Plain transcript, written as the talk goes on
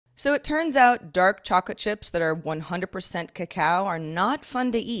So it turns out dark chocolate chips that are 100% cacao are not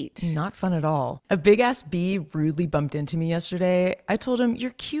fun to eat. Not fun at all. A big ass bee rudely bumped into me yesterday. I told him,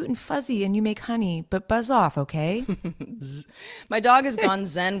 "You're cute and fuzzy and you make honey, but buzz off, okay?" My dog has gone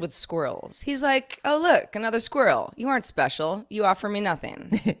zen with squirrels. He's like, oh, look, another squirrel. You aren't special. You offer me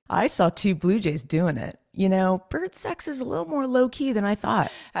nothing. I saw 2 blue jays doing it. You know, bird sex is a little more low key than I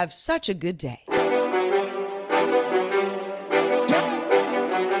thought. Have such a good day.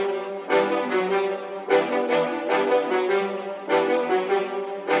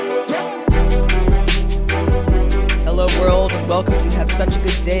 Hello, world, and welcome to Have Such a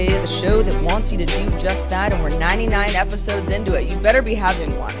Good Day, the show that wants you to do just that, and we're 99 episodes into it. You better be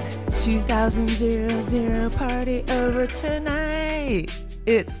having one. 2000 party over tonight.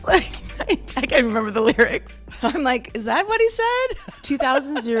 It's like, I can't remember the lyrics. I'm like, is that what he said?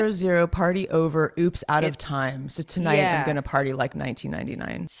 2000 party over, oops, out of time. So tonight Yeah. I'm going to party like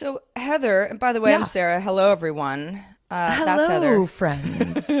 1999. So, Heather, and by the way, I'm Sarah. Hello, everyone. That's Heather. Hello,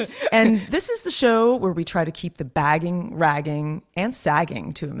 friends. And this is the show where we try to keep the bagging, ragging, and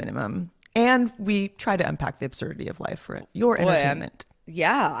sagging to a minimum. And we try to unpack the absurdity of life for your entertainment.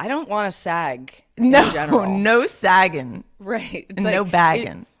 Yeah, I don't want to sag in general. No sagging. Right. It's No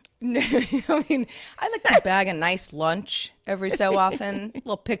bagging. I mean, I like to bag a nice lunch every so often, a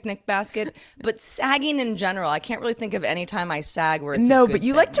little picnic basket. But sagging in general, I can't really think of any time I sag where it's a good but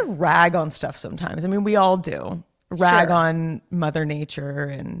you thing. like to rag on stuff sometimes. I mean, we all do. Rag Sure. on Mother Nature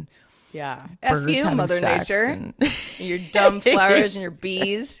and Yeah. F birds you, having Mother sex Nature. and- Your dumb flowers and your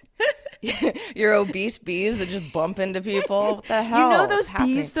bees. Your obese bees that just bump into people. What the hell? You know is those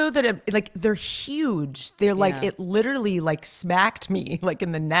happening? bees though that are, like they're huge. They're like Yeah. it literally like smacked me like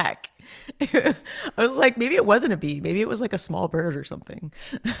in the neck. I was like, maybe it wasn't a bee. Maybe it was like a small bird or something.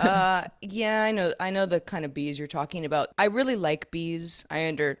 Yeah, I know the kind of bees you're talking about. I really like bees. I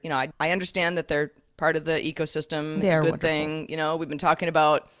understand that they're part of the ecosystem. It's They're a good wonderful. thing. You know, we've been talking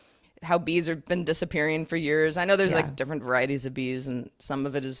about how bees have been disappearing for years. I know there's like different varieties of bees and some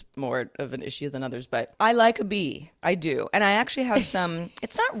of it is more of an issue than others, but I like a bee. I do. And I actually have some,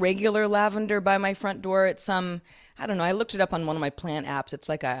 it's not regular lavender by my front door. It's some, I don't know, I looked it up on one of my plant apps. It's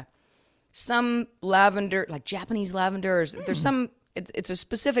like some lavender, like Japanese lavender. Or there's some, it's a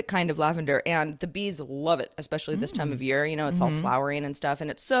specific kind of lavender and the bees love it, especially this time of year. You know, it's all flowering and stuff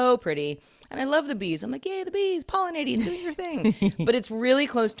and it's so pretty. And I love the bees. I'm like, yay, the bees, pollinating and doing your thing. But it's really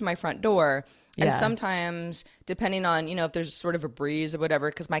close to my front door. And Yeah. sometimes, depending on, you know, if there's sort of a breeze or whatever,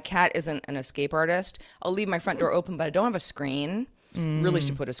 because my cat isn't an escape artist, I'll leave my front door open, but I don't have a screen. Really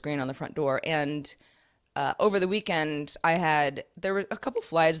should put a screen on the front door. And over the weekend, there were a couple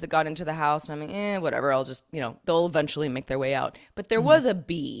flies that got into the house. And I'm like, whatever, I'll just, they'll eventually make their way out. But there was a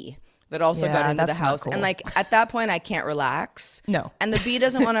bee that also got Yeah, into the that's not house. cool. And like at that point, I can't relax. No. And the bee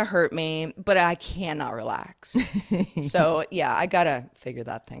doesn't want to hurt me, but I cannot relax. So yeah, I got to figure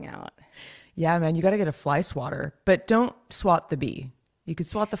that thing out. Yeah, man, you got to get a fly swatter, but don't swat the bee. You could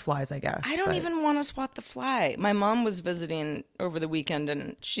swat the flies, I guess. I don't even want to swat the fly. My mom was visiting over the weekend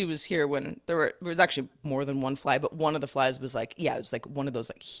and she was here when there was actually more than one fly, but one of the flies was like, it was like one of those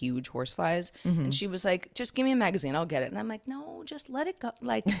like huge horse flies. And she was like, just give me a magazine, I'll get it. And I'm like, no, just let it go.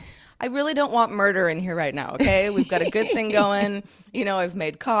 Like, I really don't want murder in here right now, okay? We've got a good thing going. You know, I've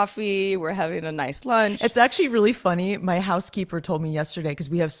made coffee. We're having a nice lunch. It's actually really funny. My housekeeper told me yesterday, because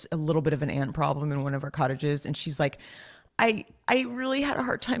we have a little bit of an ant problem in one of our cottages, and she's like, I really had a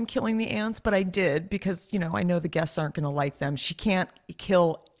hard time killing the ants, but I did because, I know the guests aren't going to like them. She can't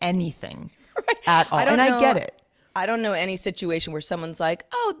kill anything at all. I get it. I don't know any situation where someone's like,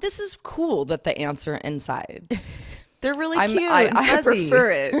 oh, this is cool that the ants are inside. They're really cute. I fuzzy.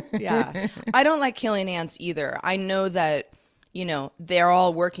 prefer it. Yeah. I don't like killing ants either. I know that, they're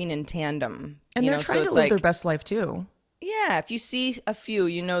all working in tandem. And they're so trying to it's live like, their best life too. yeah, if you see a few,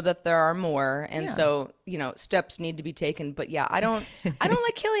 you know that there are more. And Yeah. so, steps need to be taken. But yeah, I don't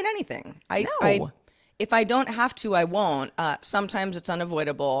like killing anything. No. If I don't have to, I won't. Sometimes it's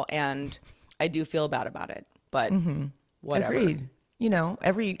unavoidable and I do feel bad about it. But whatever. Agreed.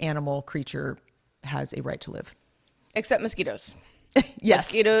 Every animal creature has a right to live. Except mosquitoes. Yes,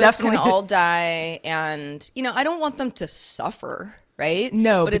 Mosquitoes definitely. can all die. And, I don't want them to suffer, right?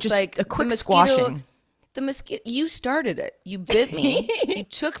 No, but it's just like a quick the mosquito, squashing. The mosquito, you started it. You bit me. You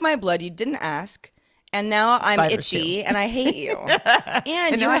took my blood. You didn't ask. And now I'm Spiders itchy and I hate you.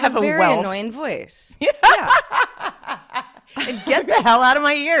 And you now I have have a a very welt. annoying voice. And get the hell out of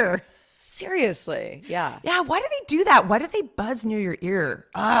my ear. Seriously. Yeah. Yeah, why do they do that? Why do they buzz near your ear?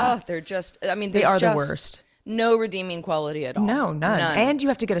 Oh, they're just, They are the worst. No redeeming quality at all. No, none. And you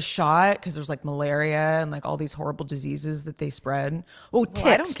have to get a shot because there's like malaria and like all these horrible diseases that they spread. Oh, Well, I don't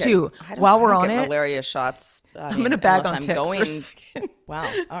ticks get, too. I don't, While I we're don't on get it, malaria shots. I I'm mean, gonna bag unless on I'm ticks for a going. second.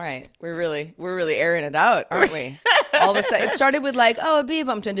 Wow. All right. We're really airing it out, aren't we? All of a sudden, it started with like, oh, a bee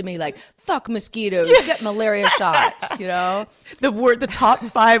bumped into me. Like, fuck mosquitoes. Get malaria shots. You know. The top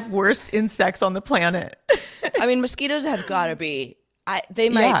 5 worst insects on the planet. I mean, mosquitoes have got to be. They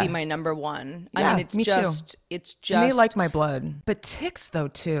might be my number one. I Yeah, mean, it's me too. just. And they like my blood, but ticks though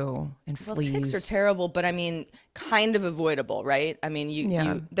too, and Well, fleas. ticks are terrible, but I mean, kind of avoidable, right? I mean,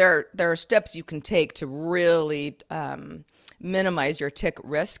 Yeah. there are steps you can take to really minimize your tick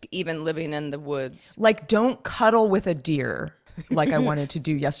risk, even living in the woods. Like, don't cuddle with a deer like I wanted to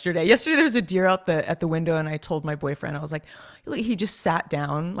do yesterday. Yesterday there was a deer at the window, and I told my boyfriend, I was like, he just sat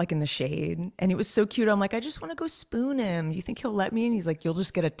down like in the shade, and he was so cute. I'm like, I just want to go spoon him. You think he'll let me? And he's like, you'll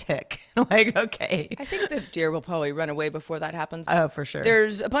just get a tick. I'm like, okay. I think the deer will probably run away before that happens. Oh, for sure.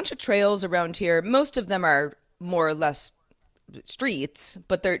 There's a bunch of trails around here. Most of them are more or less streets,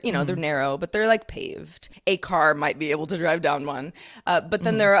 but they're they're narrow, but they're like paved. A car might be able to drive down one, but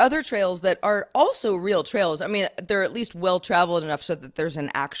then there are other trails that are also real trails. I mean, they're at least well traveled enough so that there's an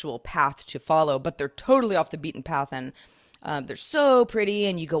actual path to follow, but they're totally off the beaten path, and they're so pretty,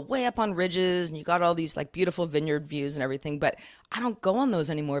 and you go way up on ridges, and you got all these like beautiful vineyard views and everything. But I don't go on those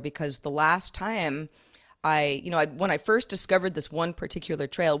anymore because the last time when I first discovered this one particular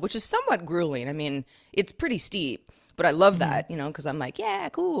trail, which is somewhat grueling. I mean, it's pretty steep. But I love that, because I'm like, yeah,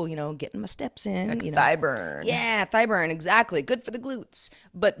 cool, getting my steps in. Like thigh burn. Yeah, thigh burn, exactly. Good for the glutes.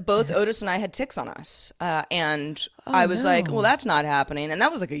 But both Otis and I had ticks on us. And I was like, well, that's not happening. And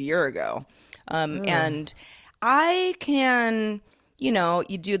that was like a year ago. And I can, you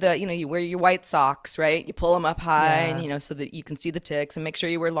do you wear your white socks, right? You pull them up high, and, so that you can see the ticks, and make sure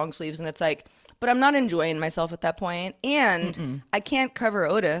you wear long sleeves. And it's like, but I'm not enjoying myself at that point. And I can't cover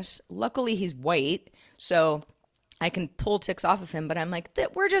Otis. Luckily, he's white. So I can pull ticks off of him, but I'm like,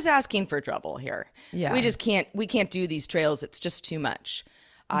 we're just asking for trouble here. Yeah. We can't do these trails. It's just too much.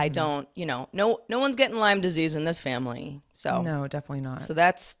 I don't, no one's getting Lyme disease in this family. So No, definitely not. So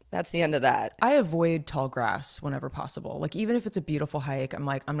that's the end of that. I avoid tall grass whenever possible. Like, even if it's a beautiful hike, I'm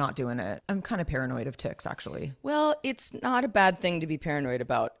like, I'm not doing it. I'm kind of paranoid of ticks, actually. Well, it's not a bad thing to be paranoid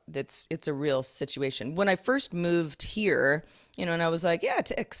about. It's a real situation. When I first moved here, and I was like, yeah,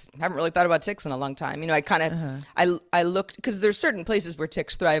 ticks. I haven't really thought about ticks in a long time. I kind of, I looked, because there's certain places where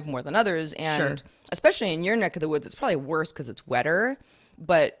ticks thrive more than others. And especially in your neck of the woods, it's probably worse because it's wetter.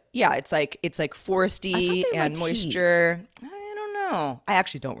 But yeah, it's like foresty and moisture. I don't know. I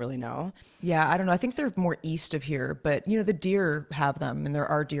actually don't really know. Yeah, I don't know. I think they're more east of here, but the deer have them, and there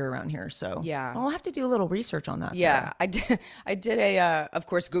are deer around here. So yeah, I'll have to do a little research on that. Yeah, I did a, of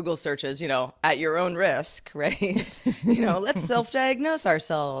course, Google searches, at your own risk, right? Let's self-diagnose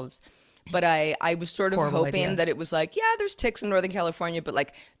ourselves. But I was sort of hoping that it was like, yeah, there's ticks in Northern California, but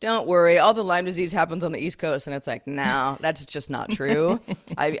like, don't worry, all the Lyme disease happens on the East Coast. And it's like, no, that's just not true.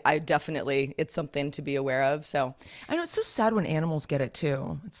 I definitely, it's something to be aware of. So I know it's so sad when animals get it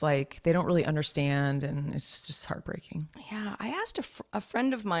too. It's like they don't really understand, and it's just heartbreaking. Yeah, I asked a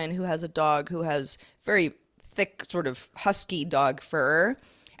friend of mine who has a dog who has very thick, sort of husky dog fur,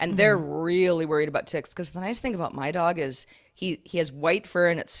 and they're really worried about ticks, because the nice thing about my dog is he has white fur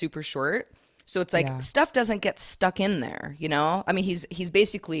and it's super short. So it's like stuff doesn't get stuck in there, I mean, he's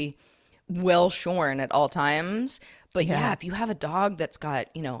basically well shorn at all times. But yeah, if you have a dog that's got,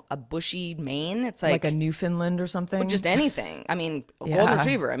 a bushy mane, it's like a Newfoundland or something. Just anything. I mean, a golden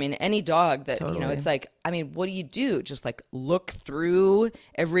retriever. I mean, any dog that, it's like, I mean, what do you do? Just like look through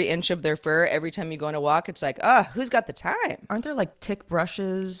every inch of their fur every time you go on a walk. It's like, who's got the time? Aren't there like tick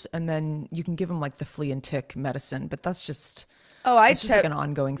brushes, and then you can give them like the flea and tick medicine, but that's just just like an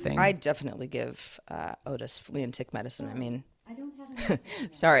ongoing thing. I definitely give Otis flea and tick medicine. I mean,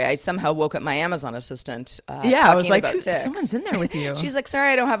 sorry, I somehow woke up my Amazon assistant. I was like, about ticks. Someone's in there with you. She's like, sorry,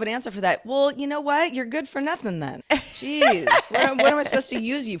 I don't have an answer for that. Well, you know what? You're good for nothing then. Jeez, what am I supposed to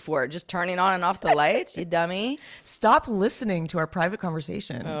use you for? Just turning on and off the lights, you dummy. Stop listening to our private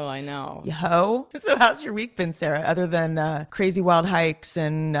conversation. Oh, I know. Yo. So how's your week been, Sarah, other than crazy wild hikes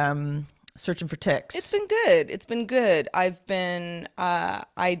and searching for ticks? It's been good. I've been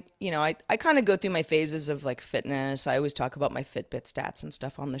I kind of go through my phases of like fitness. I always talk about my Fitbit stats and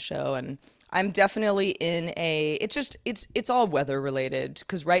stuff on the show, and I'm definitely in it's all weather related,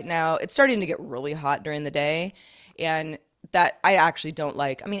 because right now it's starting to get really hot during the day, and that I actually don't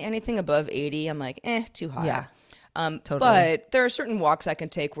like. I mean, anything above 80, I'm like, too hot. Yeah. Totally. But there are certain walks I can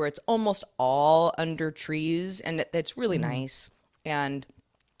take where it's almost all under trees, and it's really nice. And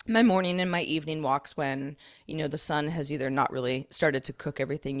my morning and my evening walks when, the sun has either not really started to cook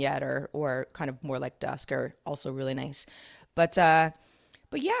everything yet, or kind of more like dusk, are also really nice. But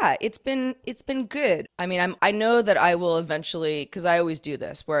yeah, it's been good. I mean, I know that I will eventually, because I always do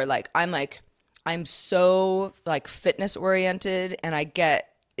this where I'm so like fitness oriented, and I get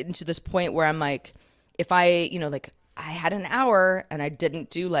into this point where I'm like, if I had an hour and I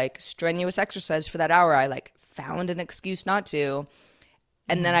didn't do like strenuous exercise for that hour, I like found an excuse not to.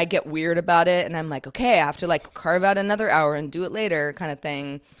 And then I get weird about it, and I'm like, okay, I have to like carve out another hour and do it later, kind of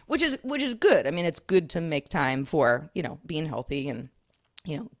thing, which is good. I mean, it's good to make time for, being healthy and,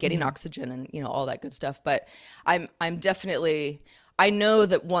 getting oxygen and, all that good stuff. But I'm definitely, I know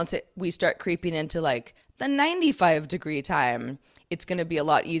that once we start creeping into like the 95-degree time, it's going to be a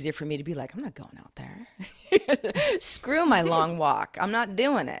lot easier for me to be like, I'm not going out there. Screw my long walk. I'm not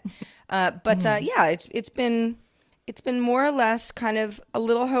doing it. Yeah, it's been more or less kind of a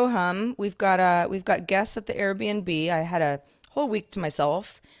little ho hum. We've got guests at the Airbnb. I had a whole week to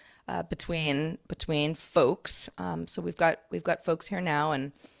myself between folks. So we've got folks here now,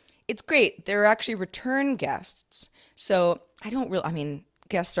 and it's great. They're actually return guests. So I mean,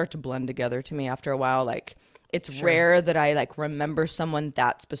 guests start to blend together to me after a while. Like, it's rare that I like remember someone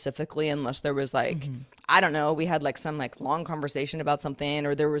that specifically, unless there was like, I don't know, we had like some like long conversation about something,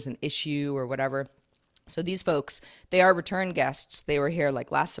 or there was an issue or whatever. So these folks, they are return guests. They were here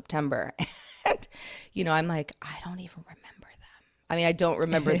like last September. And, I'm like, I don't even remember them. I mean, I don't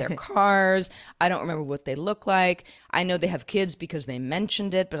remember their cars. I don't remember what they look like. I know they have kids because they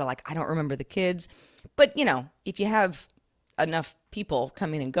mentioned it, but like, I don't remember the kids. But, if you have enough people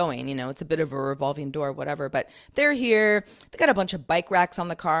coming and going, it's a bit of a revolving door, whatever. But they're here. They got a bunch of bike racks on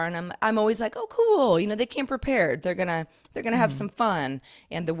the car, and I'm always like, oh, cool. They came prepared. They're gonna have some fun,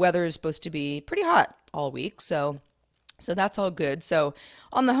 and the weather is supposed to be pretty hot all week, so that's all good. So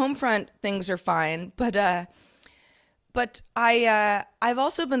on the home front, things are fine. But I've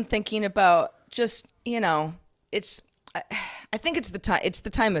also been thinking about just, it's I think it's the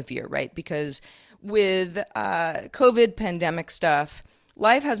time of year, right? Because with COVID pandemic stuff,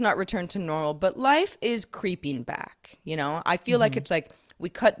 life has not returned to normal, but life is creeping back. I feel like it's like we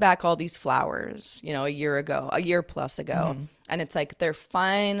cut back all these flowers, a year plus ago. And it's like they're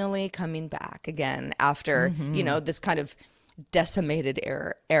finally coming back again after, this kind of decimated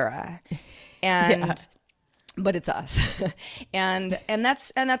era. And but it's us. and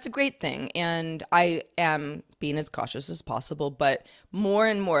that's a great thing. And I am being as cautious as possible, but more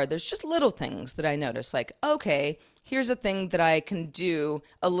and more there's just little things that I notice, like, okay, here's a thing that I can do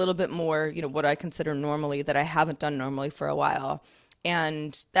a little bit more, what I consider normally, that I haven't done normally for a while.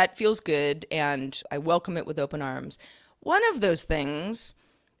 And that feels good, and I welcome it with open arms. One of those things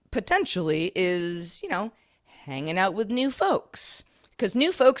potentially is, hanging out with new folks. Because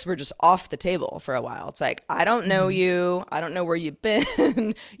new folks were just off the table for a while. It's like, I don't know you. I don't know where you've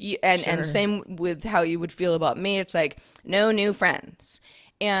been. And same with how you would feel about me. It's like, no new friends.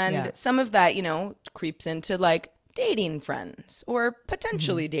 And some of that, creeps into like dating friends or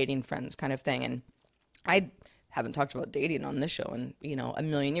potentially dating friends kind of thing. And I haven't talked about dating on this show in, a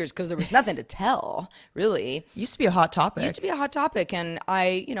million years, because there was nothing to tell, really. Used to be a hot topic. And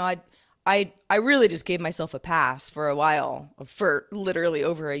I really just gave myself a pass for a while, for literally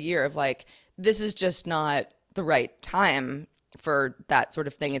over a year, of like, this is just not the right time for that sort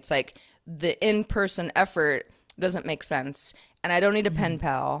of thing. It's like the in-person effort doesn't make sense, and I don't need a pen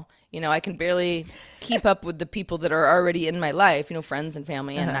pal. I can barely keep up with the people that are already in my life, friends and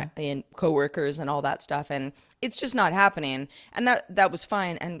family and coworkers and all that stuff. And it's just not happening. And that was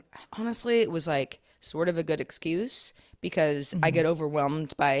fine. And honestly, it was like sort of a good excuse, because I get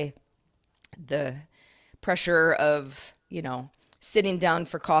overwhelmed by the pressure of, sitting down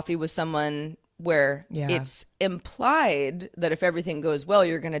for coffee with someone where it's implied that if everything goes well,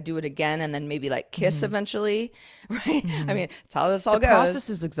 you're going to do it again, and then maybe like kiss eventually, right? I mean, it's how this all goes. The process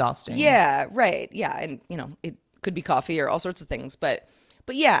is exhausting. Yeah, right. Yeah, and it could be coffee or all sorts of things, but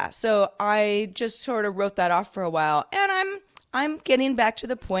yeah. So I just sort of wrote that off for a while, and I'm getting back to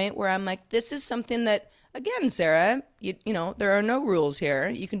the point where I'm like, this is something that, again, Sarah, you know, there are no rules here.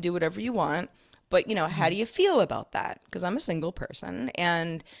 You can do whatever you want, but how do you feel about that? Because I'm a single person,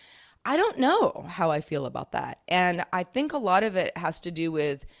 and I don't know how I feel about that. And I think a lot of it has to do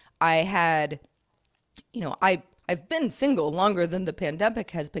with I've been single longer than the pandemic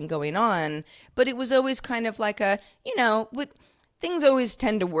has been going on, but it was always kind of like things always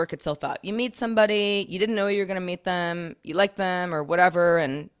tend to work itself out. You meet somebody, you didn't know you were going to meet them, you like them or whatever,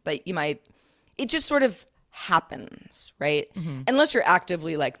 and it just sort of happens, right? Unless you're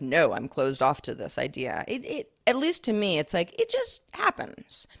actively like, no, I'm closed off to this idea. It at least to me, it's like, it just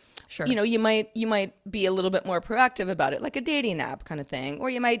happens. Sure. You know, you might be a little bit more proactive about it, like a dating app kind of thing, or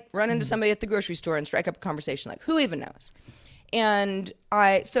you might run into somebody at the grocery store and strike up a conversation, like who even knows? And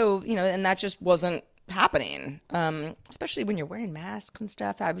so, you know, and that just wasn't happening, especially when you're wearing masks and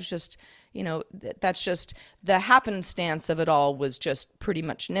stuff. I was just, you know, that's just the happenstance of it all was just pretty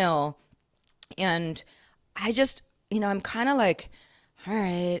much nil. And I just, you know, I'm kind of like, all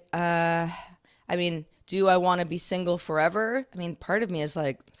right, I mean, do I want to be single forever? I mean, part of me is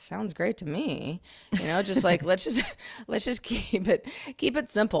like, sounds great to me, you know, just like, let's just keep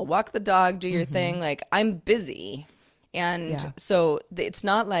it simple. Walk the dog, do your thing. Like, I'm busy. And so it's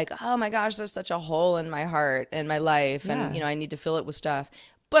not like, oh my gosh, there's such a hole in my heart and my life. And, you know, I need to fill it with stuff.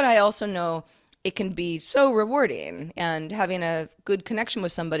 But I also know it can be so rewarding, and having a good connection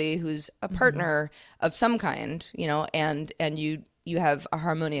with somebody who's a partner of some kind, you know, and you have a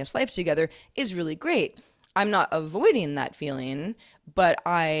harmonious life together is really great. I'm not avoiding that feeling, but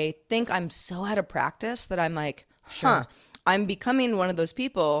I think I'm so out of practice that I'm like, I'm becoming one of those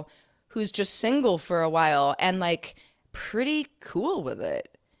people who's just single for a while and like pretty cool with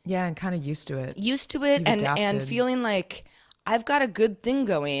it. Yeah, and kind of used to it. And feeling like I've got a good thing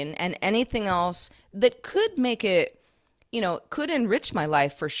going, and anything else that could make it, you know, could enrich my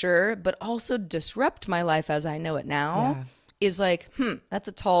life for sure, but also disrupt my life as I know it now is like, that's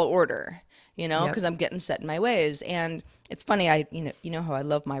a tall order, you know, because I'm getting set in my ways. And it's funny, you know how I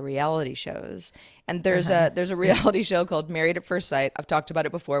love my reality shows. And there's a reality show called Married at First Sight. I've talked about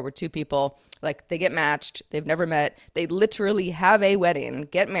it before, where two people, like, they get matched, they've never met, they literally have a wedding,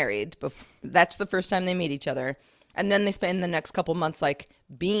 get married, that's the first time they meet each other. And then they spend the next couple months like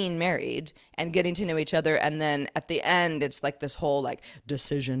being married and getting to know each other. And then at the end, it's like this whole like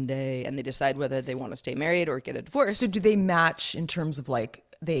decision day, and they decide whether they want to stay married or get a divorce. So do they match in terms of like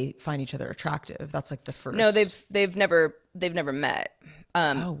they find each other attractive? That's like the first. No, they've never met.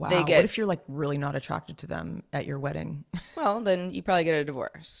 Oh wow! What if you're like really not attracted to them at your wedding? Well, then you probably get a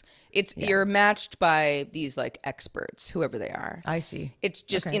divorce. You're matched by these like experts, whoever they are. I see. It's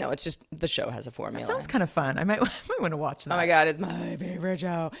just you know, it's just the show has a formula. That sounds kind of fun. I might want to watch that. Oh my god, it's my favorite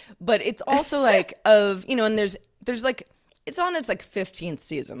show. But it's also like you know, and there's like it's on its like 15th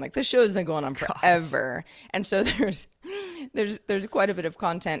season. Like the show's been going on forever, and so there's quite a bit of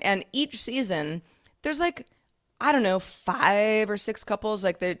content, and each season there's like, I don't know, 5 or 6 couples.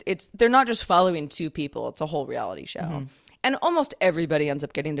 Like they're not just following two people. It's a whole reality show. And almost everybody ends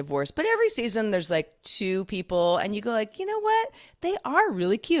up getting divorced. But every season there's like 2 people, and you go like, you know what? They are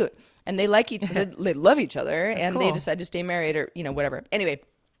really cute, and they like they love each other, and cool. They decide to stay married, or you know, whatever. Anyway,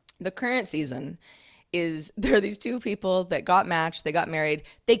 the current season is there are these 2 people that got matched, they got married.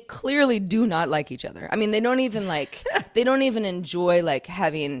 They clearly do not like each other. I mean, they don't even enjoy like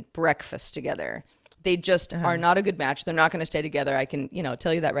having breakfast together. They just are not a good match. They're not going to stay together. I can, you know,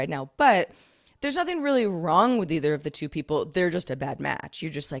 tell you that right now. But there's nothing really wrong with either of the 2 people. They're just a bad match.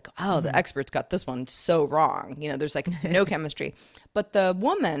 You're just like, oh, the experts got this one so wrong. You know, there's like no chemistry. But the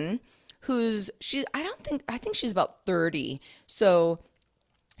woman I think she's about 30. So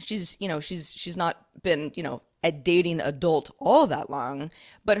she's not been, you know, a dating adult all that long.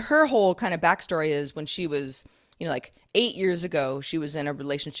 But her whole kind of backstory is when she was, you know, like 8 years ago, she was in a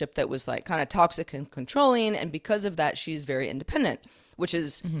relationship that was like kind of toxic and controlling. And because of that, she's very independent, which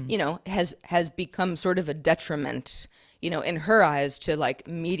is, you know, has become sort of a detriment, you know, in her eyes to like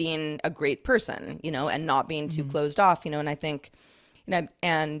meeting a great person, you know, and not being too closed off, you know. And I think, you know,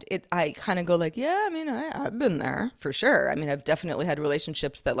 I kind of go like, yeah, I mean, I've been there for sure. I mean, I've definitely had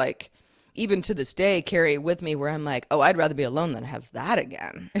relationships that like, even to this day, carry with me where I'm like, oh, I'd rather be alone than have that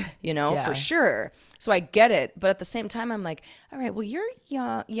again, you know, for sure. So I get it. But at the same time, I'm like, all right, well, you're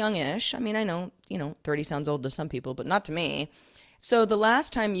youngish. I mean, I know, you know, 30 sounds old to some people, but not to me. So the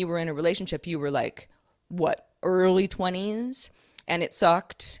last time you were in a relationship, you were like, what, early 20s? And it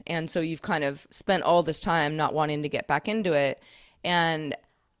sucked. And so you've kind of spent all this time not wanting to get back into it. And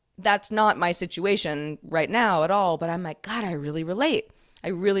that's not my situation right now at all. But I'm like, God, I really relate. I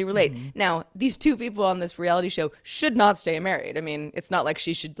really relate. Now, these 2 people on this reality show should not stay married. I mean, it's not like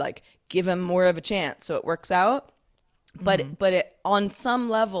she should like give him more of a chance so it works out. But on some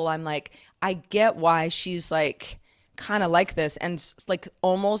level, I'm like, I get why she's like kind of like this and like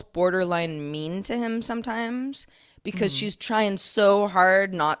almost borderline mean to him sometimes, because she's trying so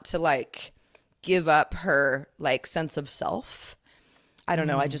hard not to like give up her like sense of self. I don't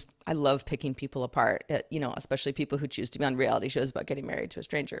know. I love picking people apart, you know, especially people who choose to be on reality shows about getting married to a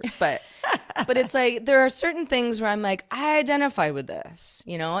stranger. But it's like, there are certain things where I'm like, I identify with this,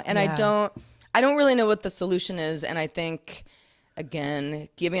 you know, and I I don't really know what the solution is. And I think, again,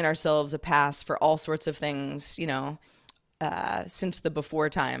 giving ourselves a pass for all sorts of things, since the before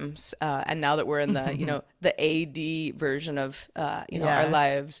times, and now that we're in the, the AD version of, our Yeah.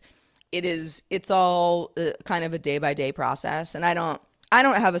 lives, it's all kind of a day by day process. And I don't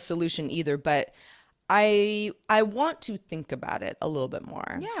have a solution either, but I want to think about it a little bit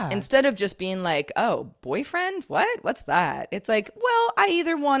more. Yeah. Instead of just being like, "Oh, boyfriend? What? What's that?" It's like, well,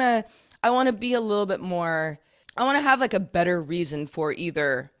 I want to be a little bit more, I want to have like a better reason for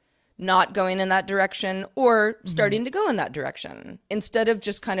either not going in that direction or starting to go in that direction, instead of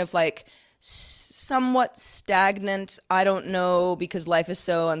just kind of like somewhat stagnant, I don't know, because life is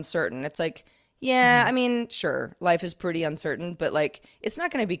so uncertain. It's like, yeah, I mean, sure, life is pretty uncertain, but like it's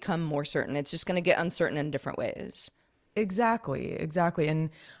not going to become more certain. It's just going to get uncertain in different ways. Exactly, exactly. And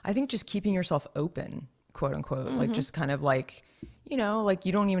I think just keeping yourself open, quote unquote, like just kind of like, like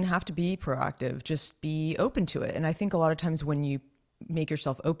you don't even have to be proactive, just be open to it. And I think a lot of times when you make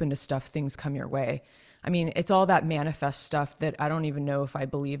yourself open to stuff, things come your way. I mean, it's all that manifest stuff that I don't even know if I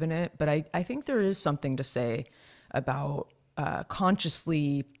believe in it, but I think there is something to say about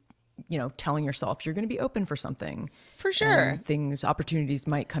consciously, telling yourself you're going to be open for something. For sure. And opportunities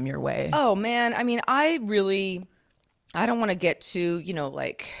might come your way. Oh man, I mean, I don't want to get too,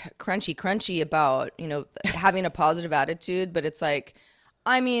 like crunchy about, having a positive attitude, but it's like,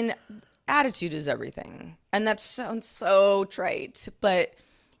 I mean, attitude is everything. And that sounds so trite, but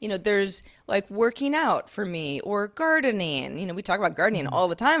there's like working out for me, or gardening. We talk about gardening all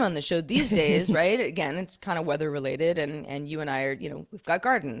the time on the show these days, right? Again, it's kind of weather related, and you and I are, we've got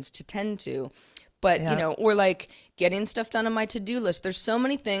gardens to tend to. But, or like getting stuff done on my to-do list. There's so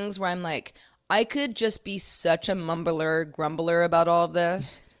many things where I'm like, I could just be such a grumbler about all of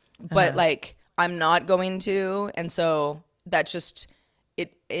this, but like I'm not going to. And so that's just,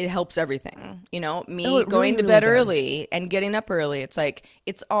 it helps everything, me going to bed early and getting up early. It's like,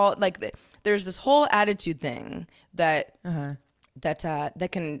 it's all like there's this whole attitude thing that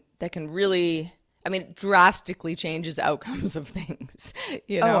that can really, I mean, it drastically changes outcomes of things,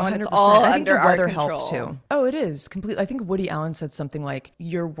 and it's all I think under the our weather control. helps too. Oh, it is completely. I think Woody Allen said something like,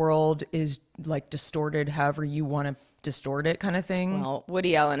 your world is like distorted however you want to distort it, kind of thing. Well,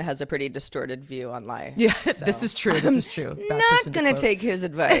 Woody Allen has a pretty distorted view on life. Yeah, so. this is true. This is true. Not going to take his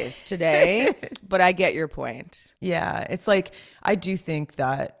advice today, but I get your point. Yeah, it's like, I do think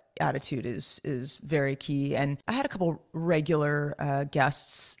that attitude is very key. And I had a couple regular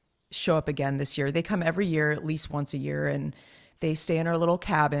guests show up again this year. They come every year, at least once a year, and they stay in our little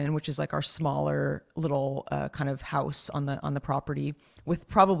cabin, which is like our smaller little kind of house on the property, with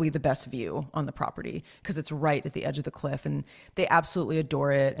probably the best view on the property because it's right at the edge of the cliff. And they absolutely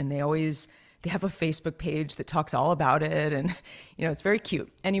adore it. And they have a Facebook page that talks all about it. And, it's very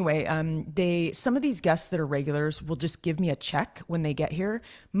cute. Anyway, some of these guests that are regulars will just give me a check when they get here.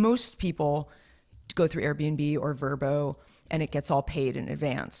 Most people go through Airbnb or Vrbo, and it gets all paid in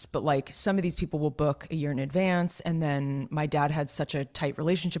advance. But like some of these people will book a year in advance. And then my dad had such a tight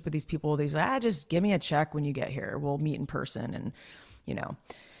relationship with these people. He's like, just give me a check when you get here. We'll meet in person and,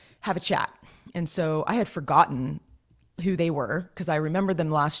 have a chat. And so I had forgotten who they were because I remembered them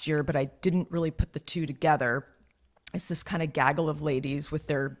last year, but I didn't really put the two together. It's this kind of gaggle of ladies with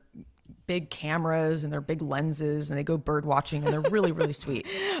their big cameras and their big lenses, and they go bird watching, and they're really, really sweet.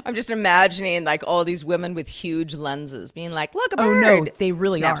 I'm just imagining like all these women with huge lenses being like, look, a bird. Oh no, they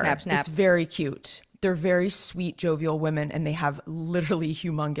really snap, are. Snap, snap. It's very cute. They're very sweet, jovial women, and they have literally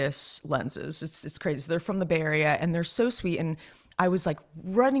humongous lenses. It's crazy. So they're from the Bay Area, and they're so sweet. And I was like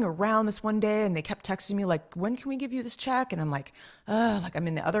running around this one day, and they kept texting me like, when can we give you this check? And I'm like I'm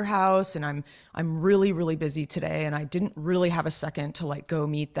in the other house, and I'm really, really busy today, and I didn't really have a second to like go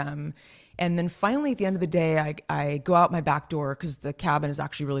meet them. And then finally at the end of the day, I go out my back door because the cabin is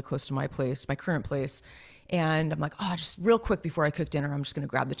actually really close to my place, my current place. And I'm like, just real quick before I cook dinner, I'm just going to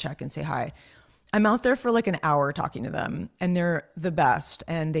grab the check and say hi. I'm out there for like an hour talking to them, and they're the best.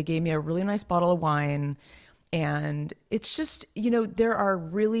 And they gave me a really nice bottle of wine. And it's just, there are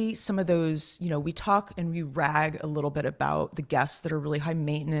really some of those, we talk and we rag a little bit about the guests that are really high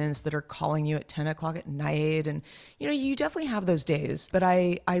maintenance, that are calling you at 10 o'clock at night. And, you definitely have those days. But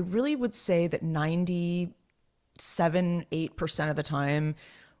I really would say that 97-8% of the time,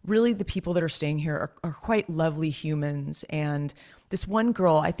 really the people that are staying here are quite lovely humans. And this one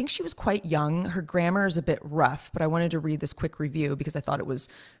girl, I think she was quite young. Her grammar is a bit rough, but I wanted to read this quick review because I thought it was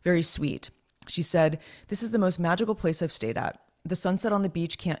very sweet. She said, "This is the most magical place I've stayed at. The sunset on the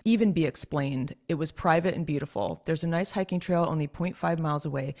beach can't even be explained. It was private and beautiful. There's a nice hiking trail only 0.5 miles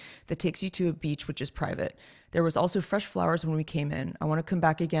away that takes you to a beach which is private. There was also fresh flowers when we came in. I want to come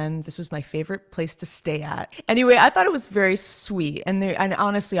back again. This was my favorite place to stay at. Anyway, I thought it was very sweet. And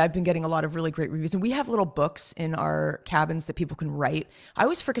honestly, I've been getting a lot of really great reviews. And we have little books in our cabins that people can write. I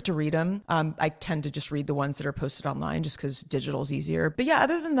always forget to read them. I tend to just read the ones that are posted online just because digital is easier. But yeah,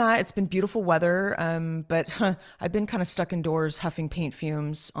 other than that, it's been beautiful weather. But I've been kind of stuck indoors huffing paint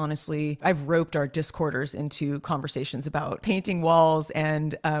fumes. Honestly, I've roped our Discorders into conversations about painting walls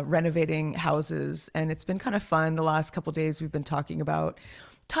and renovating houses. And it's been kind of fun. The last couple of days we've been talking about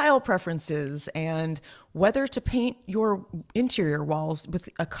tile preferences and whether to paint your interior walls with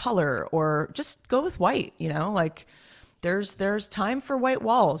a color or just go with white, you know, like there's time for white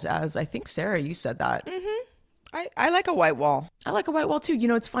walls, as I think, Sarah, you said that. I like a white wall. I like a white wall too. You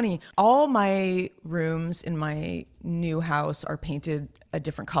know, it's funny. All my rooms in my new house are painted a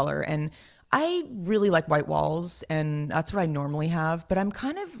different color, and I really like white walls, and that's what I normally have, but I'm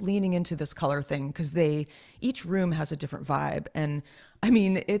kind of leaning into this color thing because each room has a different vibe. And I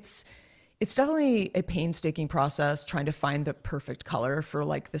mean, it's definitely a painstaking process trying to find the perfect color for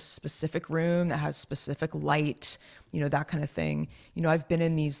like this specific room that has specific light, you know, that kind of thing. You know, I've been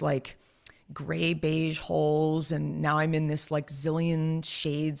in these like gray beige holes, and now I'm in this like zillion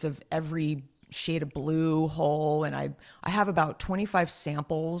shades of every shade of blue hole. And I have about 25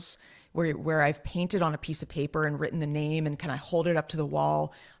 samples where I've painted on a piece of paper and written the name, and can I hold it up to the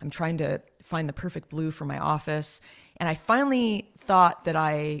wall? I'm trying to find the perfect blue for my office. And I finally thought that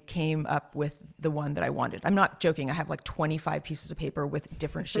I came up with the one that I wanted. I'm not joking. I have like 25 pieces of paper with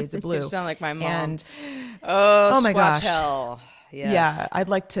different shades of blue. You sound like my mom. And oh my swatch gosh. hell. Yes. Yeah, I'd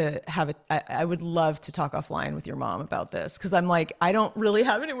like to have it. I would love to talk offline with your mom about this, because I'm like, I don't really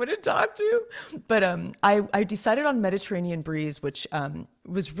have anyone to talk to. But I decided on Mediterranean Breeze, which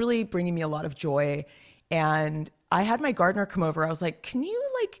was really bringing me a lot of joy. And I had my gardener come over. I was like, can you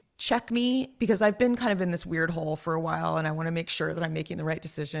like check me? Because I've been kind of in this weird hole for a while, and I want to make sure that I'm making the right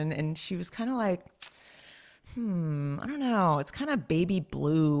decision. And she was kind of like, I don't know. It's kind of baby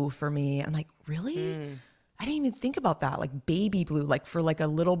blue for me. I'm like, really? I didn't even think about that. Like baby blue, like for like a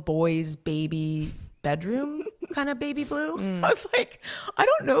little boy's baby bedroom kind of baby blue. I was like, I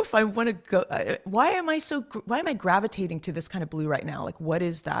don't know if I want to go. Why am I gravitating to this kind of blue right now? Like, what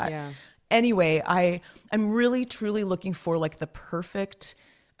is that? Yeah. Anyway, I'm really truly looking for like the perfect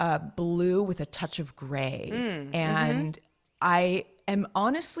blue with a touch of gray. And I am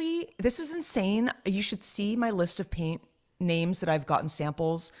honestly, this is insane. You should see my list of paint names that I've gotten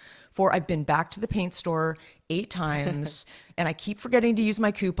samples for. I've been back to the paint store 8 times and I keep forgetting to use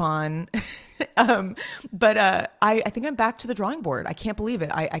my coupon. But I think I'm back to the drawing board. I can't believe it.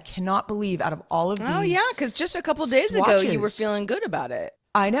 I cannot believe out of all of these. Oh yeah, because just a couple days ago you were feeling good about it.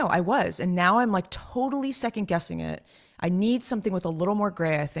 I know, I was. And now I'm like totally second guessing it. I need something with a little more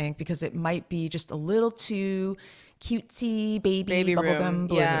gray, I think, because it might be just a little too cutesy baby bubblegum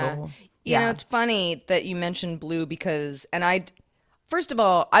blue. Yeah. You know, it's funny that you mentioned blue because, first of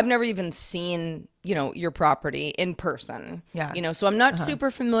all, I've never even seen, you know, your property in person. Yeah. You know, so I'm not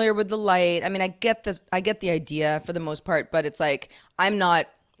super familiar with the light. I mean, I get the idea for the most part, but it's like, I'm not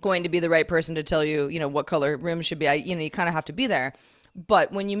going to be the right person to tell you, you know, what color rooms should be. You kind of have to be there.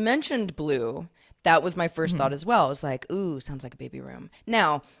 But when you mentioned blue, that was my first thought as well. It was like, ooh, sounds like a baby room.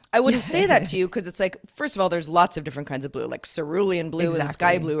 Now, I wouldn't say that to you because it's like, first of all, there's lots of different kinds of blue, like cerulean blue and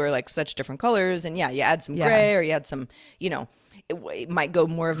sky blue are like such different colors. And yeah, you add some gray or you add some, you know, it might go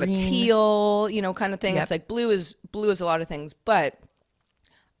more of green, a teal, you know, kind of thing. It's like blue is a lot of things. But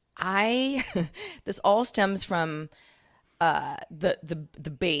this all stems from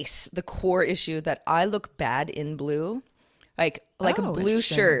the base, the core issue that I look bad in blue. Like a blue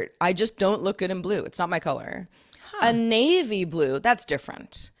shirt, I just don't look good in blue. It's not my color. A navy blue, that's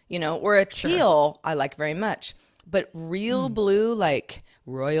different, you know, or a teal, I like very much. But real blue, like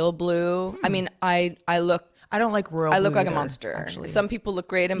royal blue, I mean, I don't like royal blue. I look like a monster. Actually. Some people look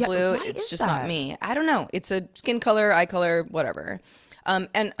great in blue. It's just not me. I don't know. It's a skin color, eye color, whatever.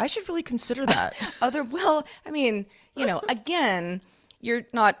 And I should really consider that. Well, I mean, you know, again, you're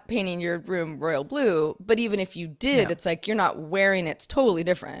not painting your room royal blue, but even if you did, it's like you're not wearing it. It's totally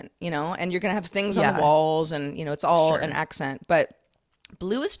different, you know, and you're going to have things on the walls and, you know, it's all an accent. But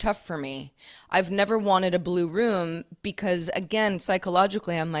blue is tough for me. I've never wanted a blue room because, again,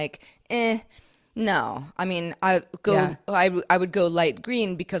 psychologically, I'm like, no. I mean, I would go light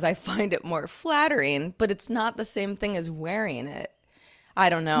green because I find it more flattering, but it's not the same thing as wearing it. I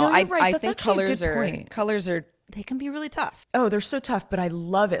don't know. No, you're right. I think colors are they can be really tough. Oh, they're so tough, but I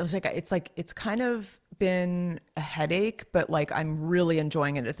love it. It's kind of been a headache, but like I'm really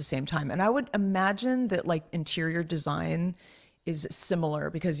enjoying it at the same time. And I would imagine that like interior design is similar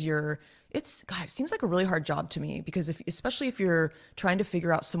because God, it seems like a really hard job to me because especially if you're trying to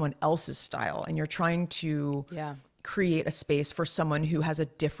figure out someone else's style and you're trying to Yeah. create a space for someone who has a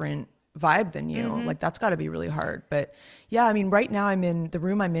different vibe than you, like that's got to be really hard. But yeah, I mean, right now the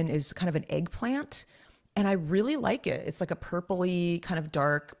room I'm in is kind of an eggplant and I really like it. It's like a purpley kind of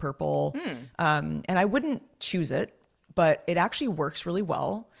dark purple. And I wouldn't choose it, but it actually works really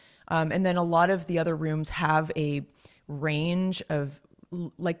well. And then a lot of the other rooms have a range of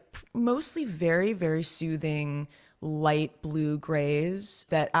like mostly very, very soothing light blue grays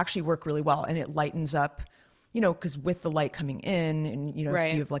that actually work really well. And it lightens up, because with the light coming in and, Right.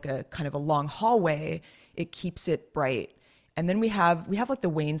 if you have like a kind of a long hallway, it keeps it bright. And then we have like the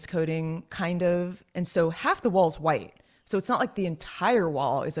wainscoting kind of, and so half the wall's white. So it's not like the entire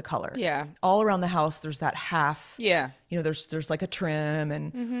wall is a color. Yeah. All around the house, there's that half. Yeah. There's like a trim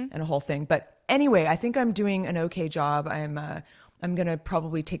and a whole thing. But anyway, I think I'm doing an okay job. I'm going to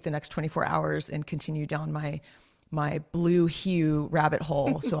probably take the next 24 hours and continue down my blue hue rabbit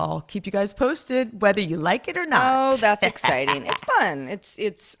hole. So I'll keep you guys posted whether you like it or not. Oh, that's exciting. It's fun.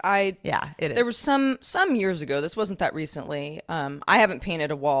 Yeah, it is. There was some years ago, this wasn't that recently. I haven't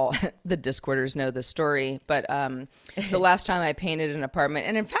painted a wall. The Discorders know this story, but the last time I painted an apartment,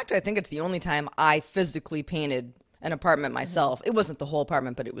 and in fact, I think it's the only time I physically painted an apartment myself. It wasn't the whole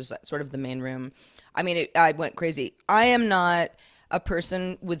apartment, but it was sort of the main room. I mean, I went crazy. I am not a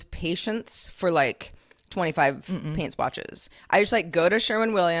person with patience for like 25 paint swatches. I just like go to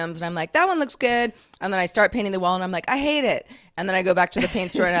Sherwin-Williams and I'm like, that one looks good. And then I start painting the wall and I'm like, I hate it. And then I go back to the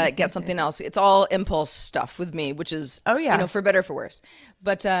paint store and I like get something else. It's all impulse stuff with me, which is, for better or for worse.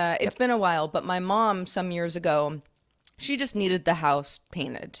 But it's been a while. But my mom some years ago, she just needed the house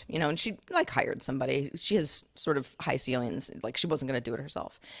painted, and she like hired somebody. She has sort of high ceilings, like she wasn't going to do it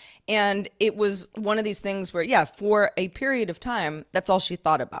herself. And it was one of these things where, for a period of time, that's all she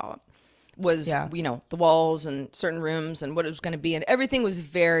thought about was, the walls and certain rooms and what it was going to be. And everything was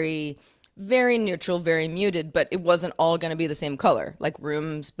very, very neutral, very muted, but it wasn't all going to be the same color. Like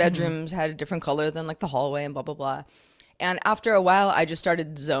bedrooms had a different color than like the hallway and blah, blah, blah. And after a while, I just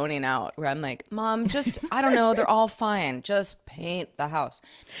started zoning out where I'm like, Mom, I don't know, they're all fine. Just paint the house.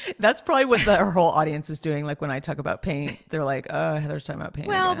 That's probably what our whole audience is doing. Like when I talk about paint, they're like, oh, Heather's talking about paint.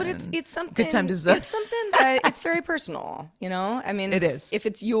 Well, again. but it's something. Good time to zone. It's something that it's very personal, I mean, it is. If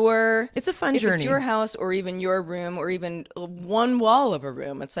it's a fun journey. If it's your house or even your room or even one wall of a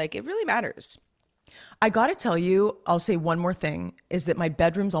room, it's like, it really matters. I got to tell you, I'll say one more thing, is that my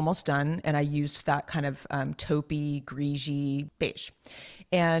bedroom's almost done and I used that kind of taupey, greasy beige.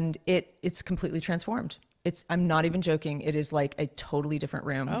 And it's completely transformed. I'm not even joking. It is like a totally different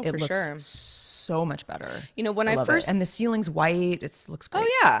room. Oh, it for looks sure. so much better. When I first... And the ceiling's white. It looks great.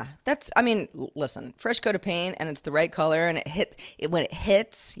 Oh, yeah. Listen, fresh coat of paint and it's the right color and when it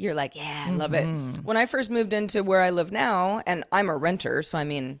hits, you're like, yeah, I love it. When I first moved into where I live now, and I'm a renter, so I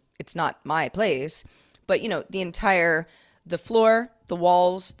mean, it's not my place, but the floor, the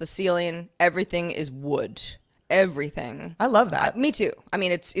walls, the ceiling, everything is wood. Everything. I love that. Me too. I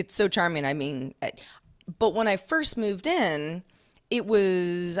mean, it's so charming. I mean, but when I first moved in,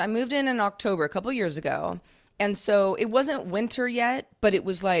 I moved in October a couple years ago. And so it wasn't winter yet, but it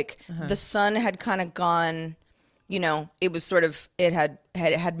was like the sun had kind of gone, it was sort of, it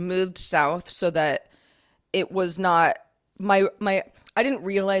had moved south so that it was not I didn't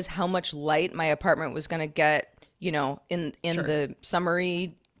realize how much light my apartment was going to get, in the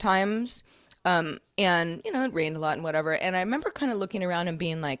summery times. And, it rained a lot and whatever. And I remember kind of looking around and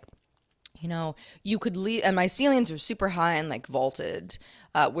being like, you could leave, and my ceilings are super high and like vaulted,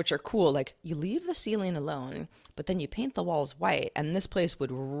 which are cool. Like you leave the ceiling alone, but then you paint the walls white and this place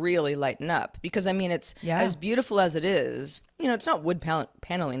would really lighten up because I mean, it's as beautiful as it is, it's not wood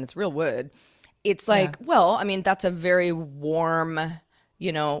paneling, it's real wood. It's like, well, I mean, that's a very warm,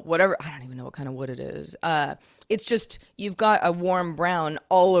 whatever. I don't even know what kind of wood it is. It's just, you've got a warm brown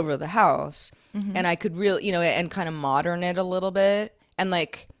all over the house and I could really, and kind of modern it a little bit. And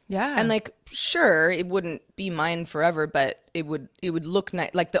like, sure, it wouldn't be mine forever, but it would look nice.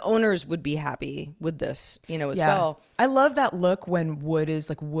 Like the owners would be happy with this, as well. I love that look when wood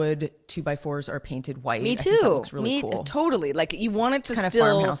 2x4s are painted white. Me too. I think that looks really cool. Totally. Like you want it to kind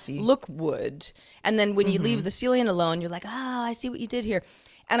still of look wood. And then when you leave the ceiling alone, you're like, oh, I see what you did here.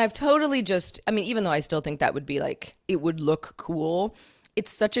 And I've totally even though I still think that would be like, it would look cool.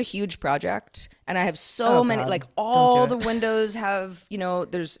 It's such a huge project and I have so many, like all the windows have, it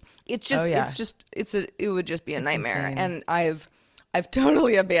would just be a nightmare. Insane. And I've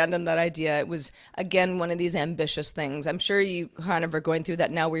totally abandoned that idea. It was, again, one of these ambitious things. I'm sure you kind of are going through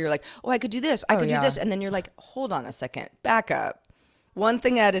that now where you're like, oh, I could do this. I could do this. And then you're like, hold on a second, back up. One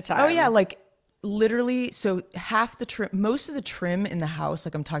thing at a time. Oh yeah, like literally. So half the trim, most of the trim in the house,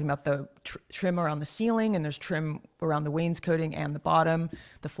 like I'm talking about the trim around the ceiling, and there's trim around the wainscoting and the bottom,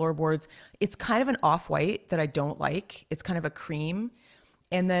 the floorboards. It's kind of an off-white that I don't like. It's kind of a cream.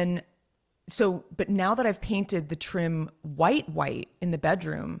 And then, but now that I've painted the trim white in the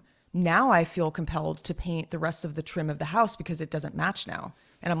bedroom, now I feel compelled to paint the rest of the trim of the house because it doesn't match now.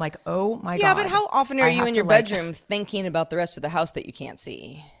 And I'm like, oh my God. Yeah, but how often are you in your bedroom thinking about the rest of the house that you can't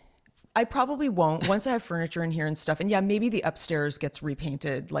see? I probably won't once I have furniture in here and stuff. And yeah, maybe the upstairs gets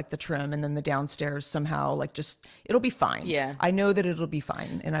repainted, like the trim, and then the downstairs somehow, like just, it'll be fine. Yeah. I know that it'll be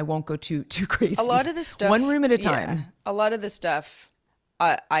fine and I won't go too crazy. A lot of this stuff. One room at a time. Yeah, a lot of this stuff,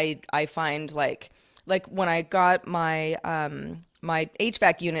 I find like when I got my, my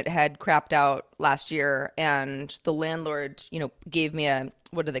HVAC unit had crapped out last year, and the landlord, gave me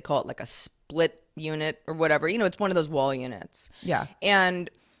what do they call it? Like a split unit or whatever. It's one of those wall units. Yeah. And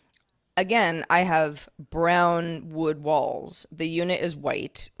again, I have brown wood walls. The unit is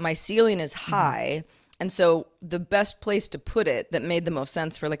white. My ceiling is high. And so the best place to put it that made the most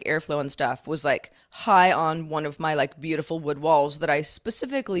sense for like airflow and stuff was like high on one of my like beautiful wood walls that I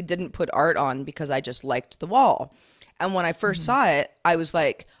specifically didn't put art on because I just liked the wall. And when I first saw it, I was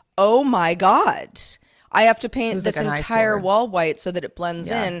like, oh my God, I have to paint this entire wall white so that it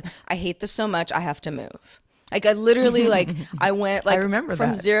blends in. I hate this so much. I have to move. Like I literally I went like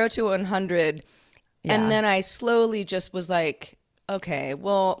from 0 to 100. Yeah. And then I slowly just was like, okay,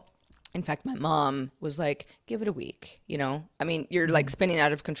 well, in fact, my mom was like, give it a week. I mean, you're like spinning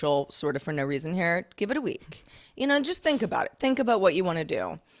out of control sort of for no reason here. Give it a week, just think about it. Think about what you want to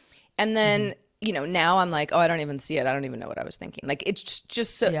do. And then, now I'm like, oh, I don't even see it. I don't even know what I was thinking. Like, it's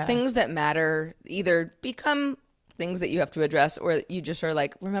just so things that matter either become things that you have to address, or you just are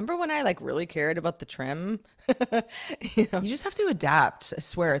like, remember when I like really cared about the trim? You just have to adapt. I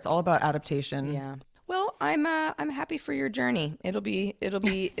swear, it's all about adaptation. Yeah. Well, I'm happy for your journey. It'll be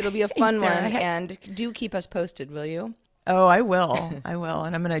a fun one, and do keep us posted, will you? Oh, I will.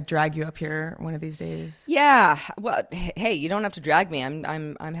 And I'm going to drag you up here one of these days. Yeah. Well, hey, you don't have to drag me.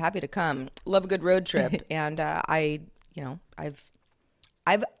 I'm happy to come. Love a good road trip. And I've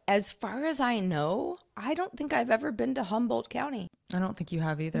as far as I know, I don't think I've ever been to Humboldt County. I don't think you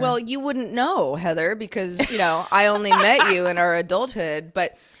have either. Well, you wouldn't know, Heather, because, I only met you in our adulthood,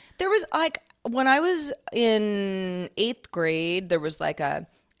 but there was like when I was in 8th grade, there was like a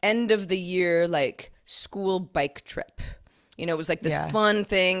end of the year like school bike trip. It was like this fun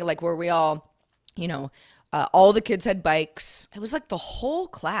thing, like where we all, all the kids had bikes. It was like the whole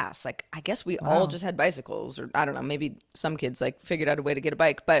class. Like, I guess we all just had bicycles, or I don't know, maybe some kids like figured out a way to get a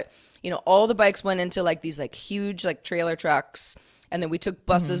bike. But, all the bikes went into like these like huge like trailer trucks. And then we took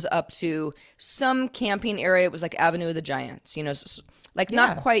buses up to some camping area. It was like Avenue of the Giants,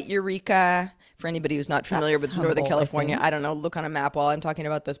 not quite Eureka for anybody who's not familiar with Northern California. I don't know, look on a map while I'm talking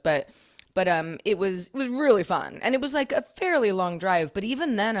about this, but it was really fun, and it was like a fairly long drive. But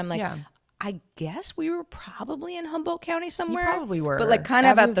even then, I'm like, I guess we were probably in Humboldt County somewhere. You probably were, but like kind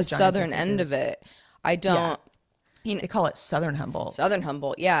of at the southern end of it. I don't. They call it Southern Humboldt. Southern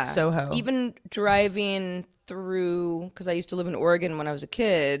Humboldt, yeah. Soho. Even driving through, because I used to live in Oregon when I was a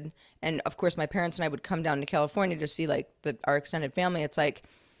kid, and of course my parents and I would come down to California to see like our extended family. It's like,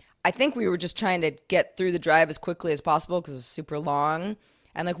 I think we were just trying to get through the drive as quickly as possible because it's super long.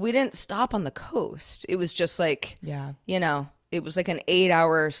 And like, we didn't stop on the coast. It was just like, it was like an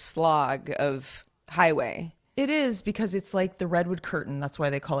 8-hour slog of highway. It is, because it's like the Redwood Curtain. That's why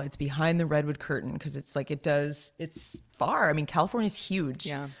they call it. It's behind the Redwood Curtain, because it's like it's far. I mean, California's huge.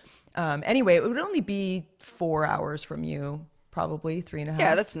 Yeah. Anyway, it would only be 4 hours from you, probably 3.5.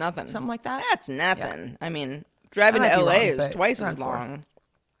 Yeah, that's nothing. Something like that. That's nothing. Yeah. I mean, driving to LA is twice as long.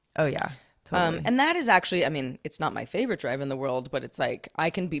 Oh, yeah. Totally. And that is actually, I mean, it's not my favorite drive in the world, but it's like, I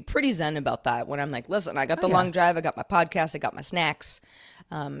can be pretty zen about that when I'm like, listen, I got the long drive, I got my podcast, I got my snacks.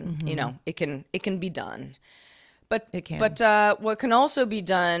 It can be done. But it can. But what can also be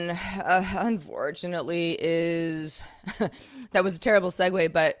done, unfortunately, is that was a terrible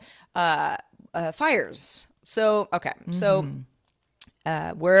segue, but fires. So, okay. So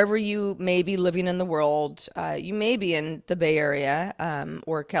wherever you may be living in the world, you may be in the Bay Area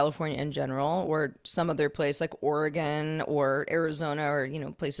or California in general, or some other place like Oregon or Arizona, or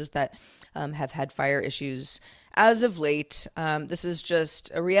places that have had fire issues as of late. This is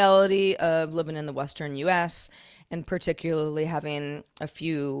just a reality of living in the Western U.S., and particularly having a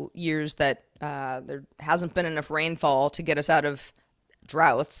few years that there hasn't been enough rainfall to get us out of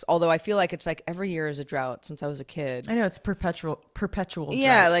droughts, although I feel like it's like every year is a drought since I was a kid. I know it's perpetual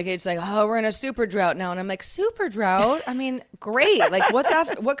Yeah, drought. like it's like, oh, we're in a super drought now, and I'm like, super drought? I mean, great. Like, what's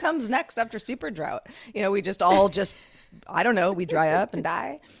after? What comes next after super drought? We just all I don't know, we dry up and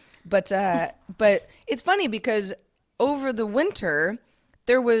die. But it's funny because over the winter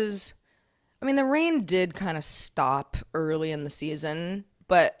there was, I mean, the rain did kind of stop early in the season,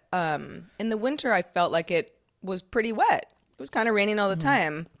 but in the winter I felt like it was pretty wet. It was kind of raining all the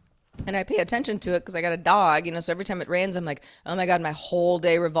time. And I pay attention to it because I got a dog, so every time it rains, I'm like, oh my God, my whole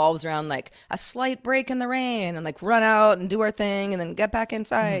day revolves around like a slight break in the rain and like run out and do our thing and then get back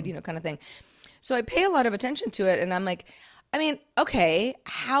inside, kind of thing. So I pay a lot of attention to it. And I'm like, I mean, okay,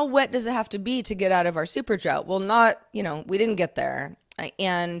 how wet does it have to be to get out of our super drought? Well, not, we didn't get there.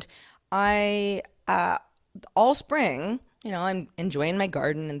 And I, all spring, I'm enjoying my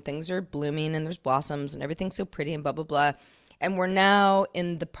garden and things are blooming and there's blossoms and everything's so pretty and blah, blah, blah. And we're now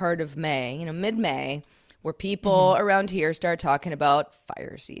in the part of May, mid-May, where people around here start talking about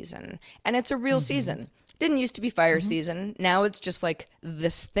fire season. And it's a real season. Didn't used to be fire season. Now it's just like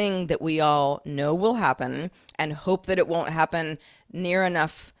this thing that we all know will happen and hope that it won't happen near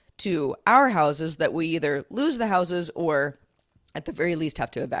enough to our houses that we either lose the houses or at the very least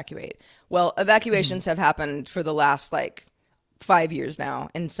have to evacuate. Well, evacuations have happened for the last like 5 years now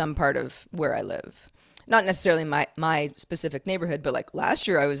in some part of where I live. Not necessarily my specific neighborhood, but like last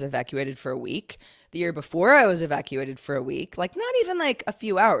year I was evacuated for a week. The year before I was evacuated for a week. Like not even like a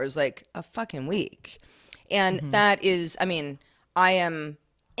few hours, like a fucking week. And that is, I mean, I am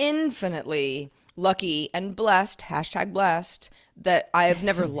infinitely lucky and blessed, #blessed, that I have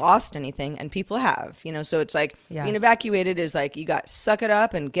never lost anything and people have, so it's like being evacuated is like, you got suck it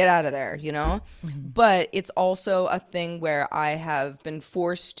up and get out of there, But it's also a thing where I have been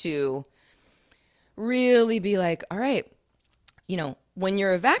forced to really be like, all right, when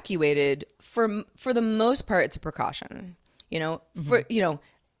you're evacuated, for the most part, it's a precaution,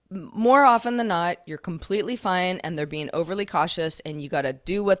 more often than not, you're completely fine and they're being overly cautious and you got to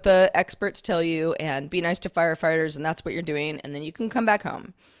do what the experts tell you and be nice to firefighters and that's what you're doing and then you can come back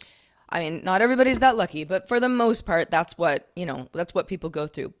home. I mean, not everybody's that lucky, but for the most part, that's what people go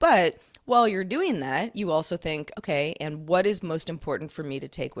through. But while you're doing that, you also think, okay, and what is most important for me to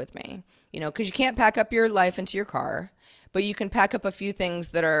take with me? Because you can't pack up your life into your car, but you can pack up a few things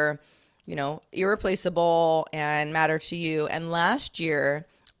that are, irreplaceable and matter to you. And last year,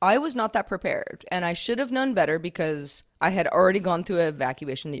 I was not that prepared, and I should have known better because I had already gone through an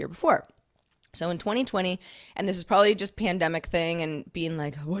evacuation the year before. So in 2020, and this is probably just pandemic thing and being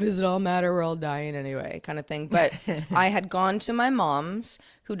like, what does it all matter? We're all dying anyway, kind of thing. But I had gone to my mom's,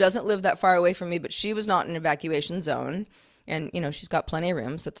 who doesn't live that far away from me, but she was not in an evacuation zone. And, she's got plenty of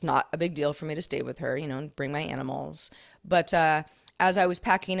room, so it's not a big deal for me to stay with her, and bring my animals. But as I was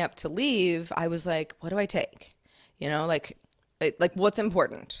packing up to leave, I was like, what do I take? Like what's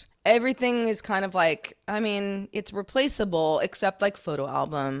important? Everything is kind of like, I mean, it's replaceable except like photo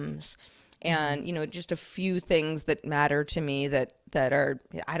albums and, just a few things that matter to me that are,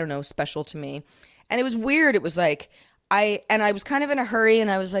 I don't know, special to me. And it was weird. It was like, I was kind of in a hurry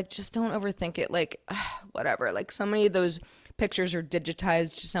and I was like, just don't overthink it. Like, whatever. Like so many of those pictures are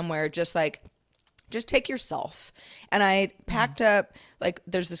digitized somewhere, just take yourself. And I packed up, like,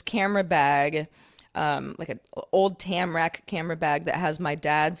 there's this camera bag, like an old Tamrac camera bag that has my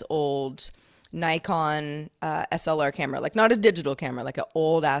dad's old Nikon SLR camera, like not a digital camera, like an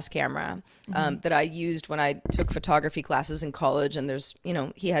old ass camera that I used when I took photography classes in college. And there's,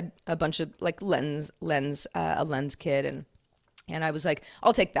 he had a bunch of like a lens kit, and I was like,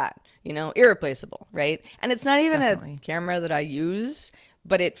 I'll take that, irreplaceable, right? And it's not even a camera that I use,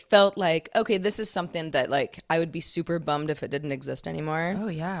 but it felt like, okay, this is something that like I would be super bummed if it didn't exist anymore. Oh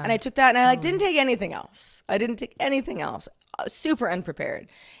yeah. And I took that and I didn't take anything else. Super unprepared.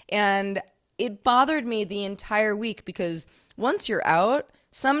 And it bothered me the entire week because once you're out,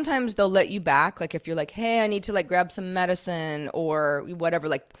 sometimes they'll let you back. Like if you're like, hey, I need to like grab some medicine or whatever,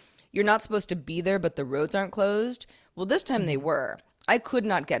 like you're not supposed to be there, but the roads aren't closed. Well, this time they were. I could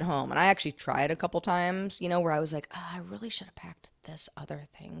not get home. And I actually tried a couple times, where I was like, oh, I really should have packed this other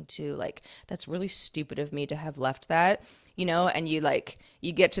thing too. Like, that's really stupid of me to have left that, and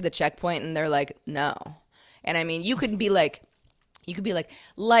you get to the checkpoint and they're like, no. And I mean, you could be like,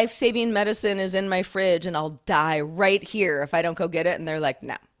 life-saving medicine is in my fridge and I'll die right here if I don't go get it. And they're like,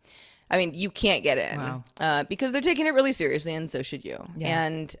 no. I mean, you can't get in because they're taking it really seriously, and so should you. Yeah.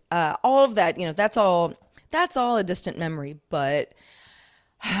 And all of that, that's all a distant memory, but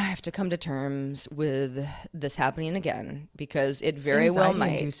I have to come to terms with this happening again because it very well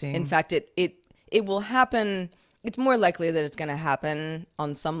might. In fact, it will happen it's more likely that it's going to happen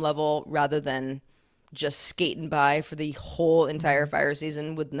on some level rather than just skating by for the whole entire fire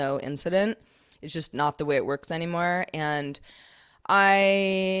season with no incident. It's just not the way it works anymore. And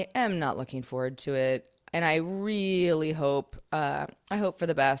I am not looking forward to it. And I really hope, I hope for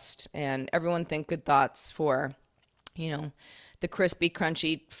the best. And everyone think good thoughts for, the crispy,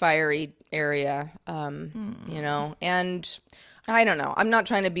 crunchy, fiery area, and I don't know. I'm not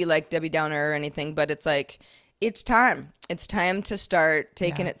trying to be like Debbie Downer or anything, but it's like, it's time. It's time to start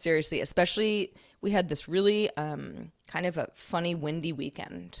taking it seriously, especially we had this really kind of a funny, windy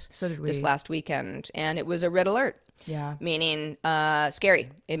weekend. So did we. This last weekend. And it was a red alert. Yeah. Meaning scary.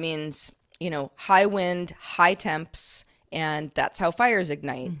 It means, high wind, high temps, and that's how fires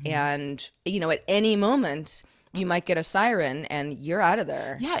ignite. And, at any moment, you might get a siren and you're out of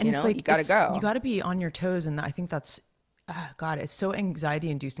there. Yeah. And it's like, you got to go. You got to be on your toes. And I think that's, God, it's so anxiety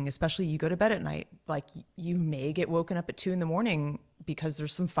inducing, especially you go to bed at night. Like you may get woken up at 2 a.m. because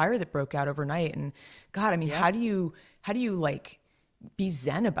there's some fire that broke out overnight. And God, I mean, how do you like be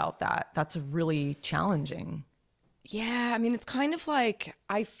zen about that? That's really challenging. Yeah. I mean, it's kind of like,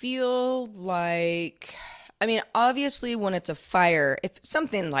 I feel like, obviously when it's a fire, if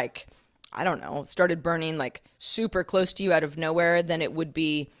something like, I don't know, started burning like super close to you out of nowhere, then it would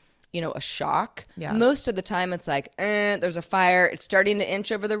be, a shock. Yeah. Most of the time it's like, there's a fire. It's starting to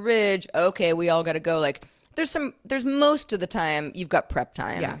inch over the ridge. Okay, we all got to go. Like there's most of the time you've got prep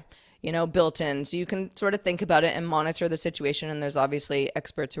time, built in. So you can sort of think about it and monitor the situation. And there's obviously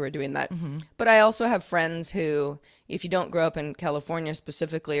experts who are doing that. But I also have friends who, if you don't grow up in California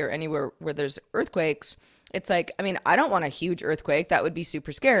specifically or anywhere where there's earthquakes, it's like, I don't want a huge earthquake. That would be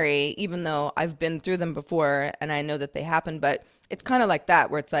super scary, even though I've been through them before and I know that they happen. But it's kind of like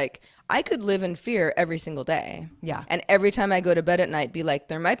that, where it's like, I could live in fear every single day. Yeah. And every time I go to bed at night, be like,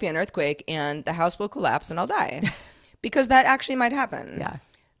 there might be an earthquake and the house will collapse and I'll die. Because that actually might happen. Yeah.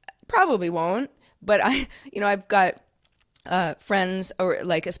 Probably won't. But I've got friends, or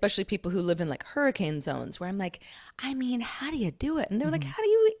like especially people who live in like hurricane zones, where I'm like, how do you do it? And they're like, how do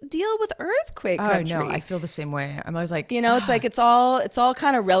you deal with earthquake country? Oh no, I feel the same way. I'm always like, it's like it's all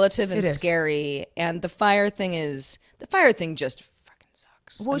kind of relative and scary. And the fire thing just fucking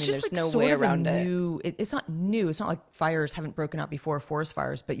sucks. Well, it's just there's like no sort way of around it. It's not new. It's not like fires haven't broken out before, forest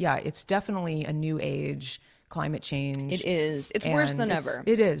fires. But yeah, it's definitely a new age climate change. It is. It's worse than ever.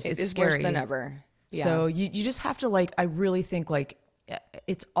 It is. It it's is scary. worse than ever. Yeah. So you just have to like, I really think like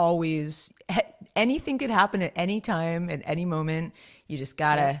it's always, anything could happen at any time, at any moment. You just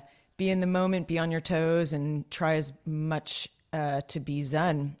gotta be in the moment, be on your toes, and try as much to be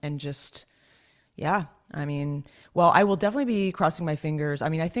zen and just, well, I will definitely be crossing my fingers.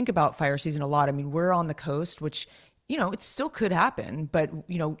 I think about fire season a lot. We're on the coast, which, it still could happen, but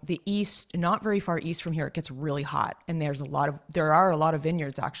the east, not very far east from here, it gets really hot, and there are a lot of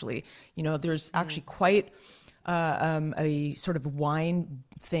vineyards actually. There's actually quite a sort of wine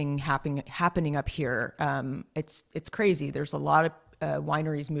thing happening up here. It's crazy. There's a lot of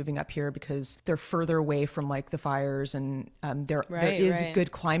wineries moving up here because they're further away from like the fires, and there is a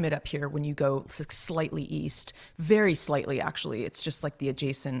good climate up here when you go slightly east, very slightly actually. It's just like the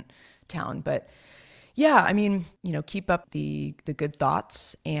adjacent town, but. Yeah, keep up the good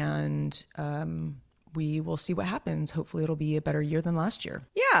thoughts, and we will see what happens. Hopefully it'll be a better year than last year.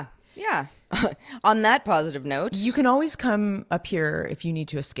 Yeah. On that positive note. You can always come up here if you need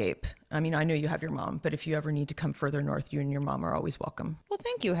to escape. I know you have your mom, but if you ever need to come further north, you and your mom are always welcome. Well,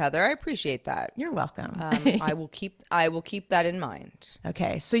 thank you, Heather. I appreciate that. You're welcome. I will keep that in mind.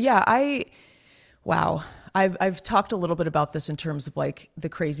 Okay. So yeah, wow. I've talked a little bit about this in terms of like the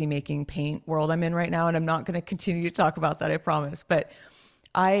crazy making paint world I'm in right now, and I'm not going to continue to talk about that, I promise. But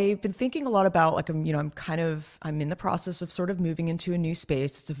I've been thinking a lot about like, I'm in the process of sort of moving into a new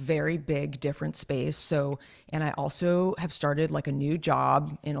space. It's a very big, different space. So, and I also have started like a new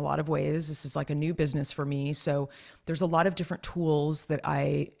job in a lot of ways. This is like a new business for me. So there's a lot of different tools that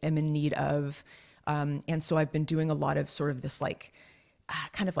I am in need of. And so I've been doing a lot of sort of this like,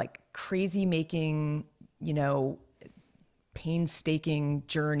 kind of like crazy making, painstaking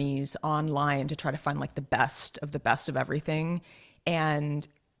journeys online to try to find like the best of everything. And,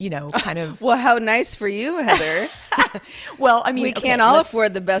 kind of. Well, how nice for you, Heather. Well, we can't all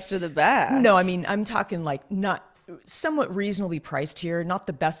afford the best of the best. No, I'm talking like not somewhat reasonably priced here, not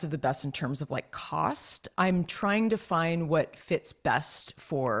the best of the best in terms of like cost. I'm trying to find what fits best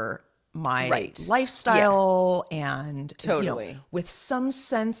for my lifestyle and totally with some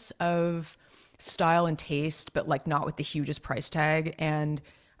sense of style and taste, but like not with the hugest price tag. And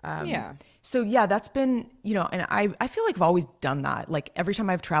Yeah. So yeah, that's been, and I feel like I've always done that. Like every time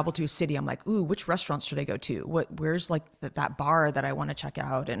I've traveled to a city, I'm like, ooh, which restaurants should I go to? Where's like that bar that I want to check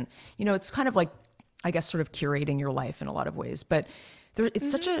out? And, it's kind of like, I guess, sort of curating your life in a lot of ways. But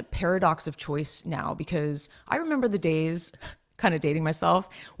it's such a paradox of choice now, because I remember the days, kind of dating myself,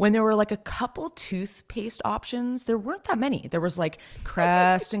 when there were like a couple toothpaste options. There weren't that many. There was like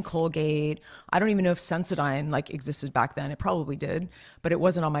Crest and Colgate. I don't even know if Sensodyne like existed back then. It probably did, but it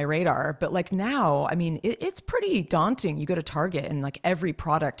wasn't on my radar. But like now, I mean, it's pretty daunting. You go to Target and like every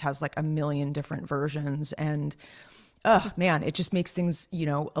product has like a million different versions, and oh man, it just makes things,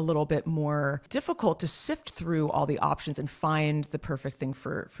 a little bit more difficult to sift through all the options and find the perfect thing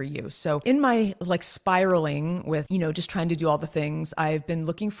for you. So in my like spiraling with, just trying to do all the things, I've been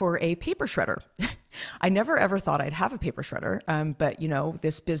looking for a paper shredder. I never ever thought I'd have a paper shredder. But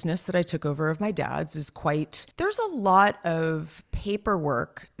this business that I took over of my dad's is there's a lot of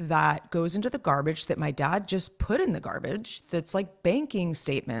paperwork that goes into the garbage that my dad just put in the garbage. That's like banking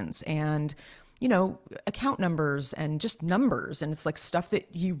statements and account numbers and just numbers. And it's like stuff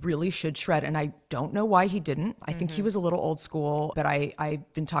that you really should shred. And I don't know why he didn't. I think he was a little old school, but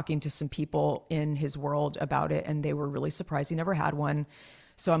I've been talking to some people in his world about it, and they were really surprised he never had one.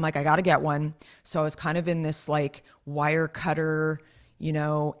 So I'm like, I got to get one. So I was kind of in this like wire cutter,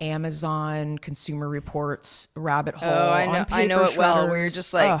 Amazon Consumer Reports rabbit hole. Oh, I know it well. shredders. Where you're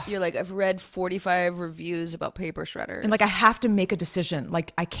just like, you're like, I've read 45 reviews about paper shredders. And like, I have to make a decision.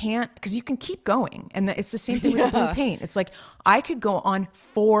 Like I can't, because you can keep going. And it's the same thing with the blue paint. It's like, I could go on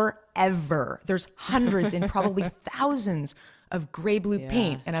forever. There's hundreds and probably thousands of gray blue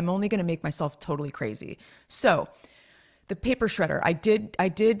paint, and I'm only going to make myself totally crazy. So the paper shredder, I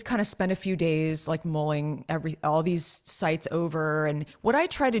did kind of spend a few days like mulling all these sites over. And what I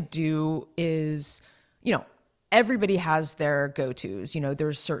try to do is, everybody has their go-tos.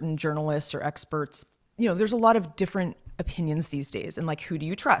 There's certain journalists or experts, there's a lot of different opinions these days. And like, who do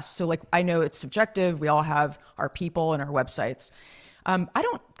you trust? So like, I know it's subjective. We all have our people and our websites. I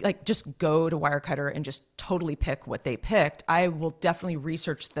don't like just go to Wirecutter and just totally pick what they picked. I will definitely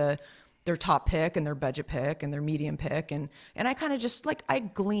research their top pick and their budget pick and their medium pick. And I kind of just like, I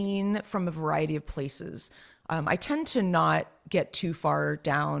glean from a variety of places. I tend to not get too far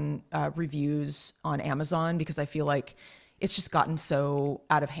down reviews on Amazon, because I feel like it's just gotten so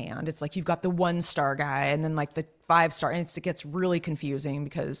out of hand. It's like, you've got the 1-star guy and then like the 5-star, and it gets really confusing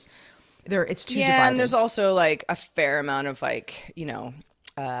because it's too divided. And there's also like a fair amount of like,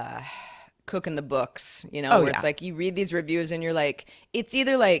 cooking the books, where it's like, you read these reviews and you're like, it's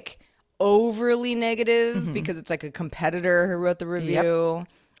either like overly negative because it's like a competitor who wrote the review,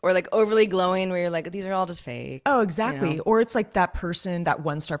 or like overly glowing where you're like, these are all just fake. Oh, exactly. Or it's like that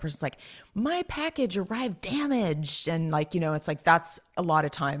 1-star person's like, my package arrived damaged. And like, it's like, that's a lot of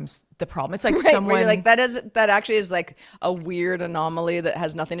times the problem. It's like someone, where you're like, that actually is like a weird anomaly that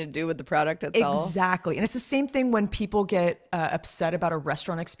has nothing to do with the product itself. Exactly. And it's the same thing when people get upset about a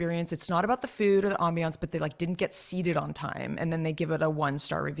restaurant experience. It's not about the food or the ambiance, but they like didn't get seated on time, and then they give it a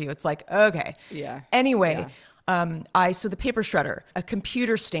 1-star review. It's like, okay. Yeah. Anyway. So the paper shredder, a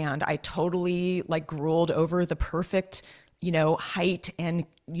computer stand, I totally like drooled over the perfect, height and,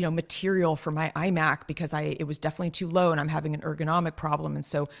 material for my iMac, because it was definitely too low and I'm having an ergonomic problem. And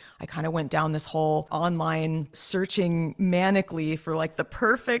so I kind of went down this whole online searching manically for like the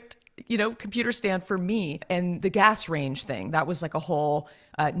perfect, computer stand for me. And the gas range thing, that was like a whole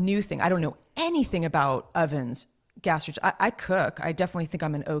new thing. I don't know anything about ovens, gas range. I cook. I definitely think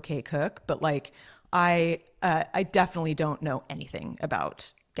I'm an okay cook, but like, I definitely don't know anything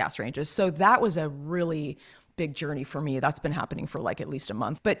about gas ranges. So that was a really big journey for me. That's been happening for like at least a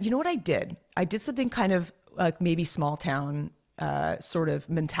month. But you know what I did? I did something kind of like maybe small town sort of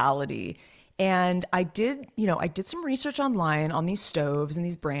mentality. And I did some research online on these stoves and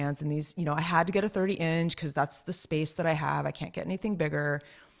these brands and these, I had to get a 30-inch because that's the space that I have. I can't get anything bigger.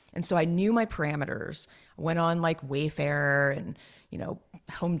 And so I knew my parameters. I went on like Wayfair and,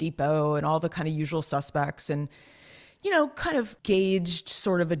 Home Depot and all the kind of usual suspects, and, kind of gauged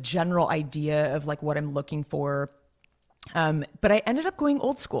sort of a general idea of like what I'm looking for. But I ended up going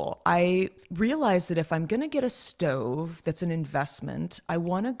old school. I realized that if I'm going to get a stove that's an investment, I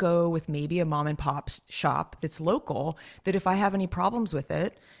want to go with maybe a mom and pop shop that's local, that if I have any problems with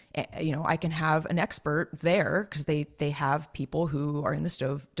it, I can have an expert there, because they have people who are in the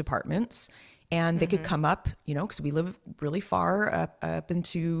stove departments, and they could come up, because we live really far up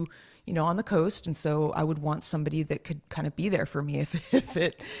into, on the coast. And so I would want somebody that could kind of be there for me if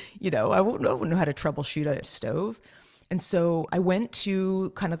it, I wouldn't know how to troubleshoot a stove. And so I went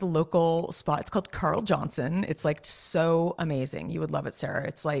to kind of the local spot. It's called Carl Johnson. It's like so amazing. You would love it, Sarah.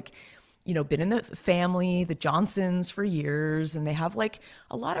 It's like, been in the family, the Johnsons for years, and they have like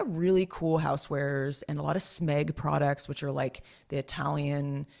a lot of really cool housewares and a lot of Smeg products, which are like the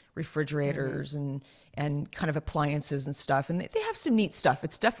Italian refrigerators and kind of appliances and stuff. And they have some neat stuff.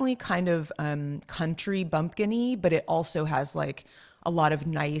 It's definitely kind of country bumpkin-y, but it also has like a lot of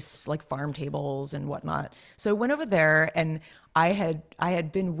nice like farm tables and whatnot. So I went over there, and I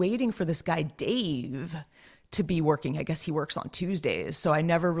had been waiting for this guy, Dave, to be working. I guess he works on Tuesdays. So I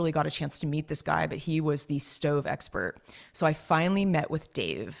never really got a chance to meet this guy, but he was the stove expert. So I finally met with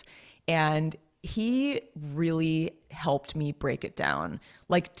Dave, and he really helped me break it down,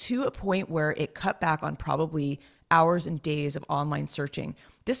 like to a point where it cut back on probably hours and days of online searching.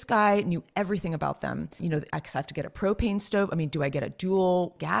 This guy knew everything about them. I have to get a propane stove. I mean, do I get a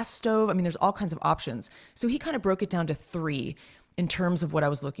dual gas stove? I mean, there's all kinds of options. So he kind of broke it down to 3 in terms of what I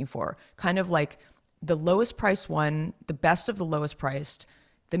was looking for. Kind of like the lowest price one, the best of the lowest priced,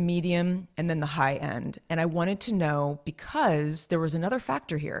 the medium, and then the high end. And I wanted to know, because there was another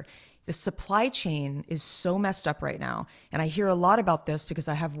factor here. The supply chain is so messed up right now. And I hear a lot about this because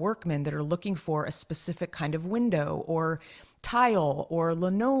I have workmen that are looking for a specific kind of window or tile or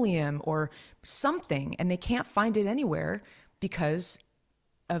linoleum or something, and they can't find it anywhere because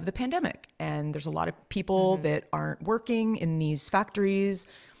of the pandemic. And there's a lot of people that aren't working in these factories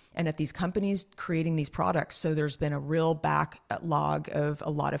and at these companies creating these products. So there's been a real backlog of a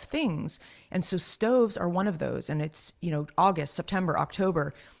lot of things. And so stoves are one of those. And it's, August, September,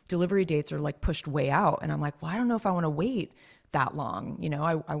 October, delivery dates are like pushed way out. And I'm like, well, I don't know if I want to wait that long.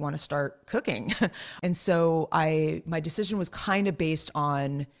 I want to start cooking. And so my decision was kind of based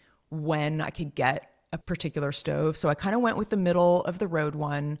on when I could get a particular stove. So I kind of went with the middle of the road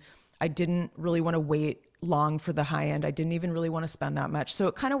one. I didn't really want to wait long for the high end. I didn't even really want to spend that much. So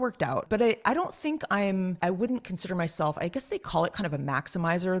it kind of worked out. But I don't think I wouldn't consider myself, I guess they call it kind of a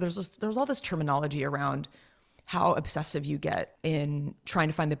maximizer. There's all this terminology around how obsessive you get in trying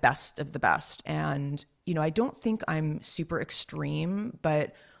to find the best of the best. And, I don't think I'm super extreme,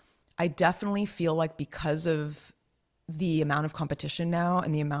 but I definitely feel like because of the amount of competition now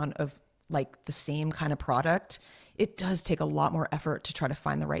and the amount of like the same kind of product, it does take a lot more effort to try to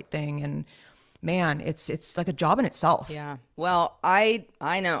find the right thing. And man, it's like a job in itself. Yeah. Well, I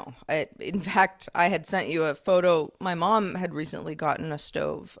know. In fact, I had sent you a photo. My mom had recently gotten a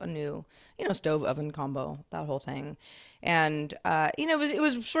stove, a new, stove oven combo, that whole thing. And, it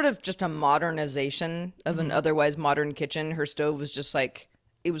was sort of just a modernization of an otherwise modern kitchen. Her stove was just like,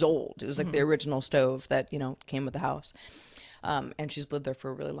 it was old. It was like the original stove that, came with the house. And she's lived there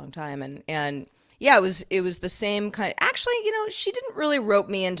for a really long time. And yeah, it was the same kind. Actually, she didn't really rope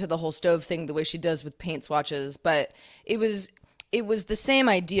me into the whole stove thing the way she does with paint swatches, but it was the same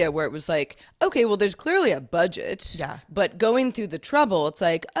idea where it was like, okay, well, there's clearly a budget, Yeah. but going through the trouble, it's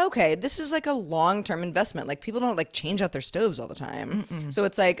like, okay, this is like a long-term investment. Like people don't like change out their stoves all the time. So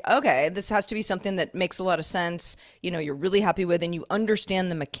it's like, okay, this has to be something that makes a lot of sense, you're really happy with and you understand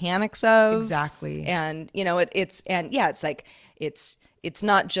the mechanics of. Exactly. And, it's like, it's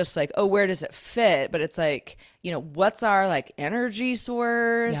not just like, oh, where does it fit? But it's like, what's our like energy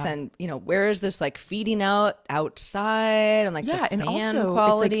source? Yeah. And, where is this like feeding outside and like the and fan also,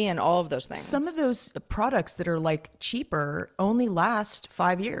 quality it's like and all of those things. some of those products that are like cheaper only last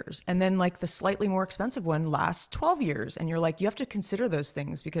 5 years. And then like the slightly more expensive one lasts 12 years. And you're like, you have to consider those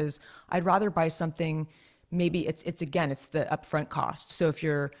things because I'd rather buy something, maybe it's the upfront cost. So if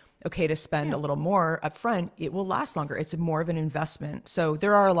you're okay to spend a little more upfront, it will last longer. It's more of an investment. So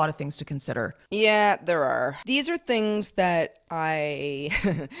there are a lot of things to consider. Yeah, there are. These are things that there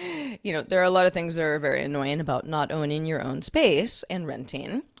are a lot of things that are very annoying about not owning your own space and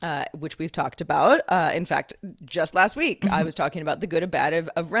renting, which we've talked about. In fact, just last week, I was talking about the good and bad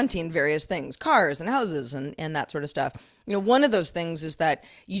of renting various things, cars and houses and that sort of stuff. One of those things is that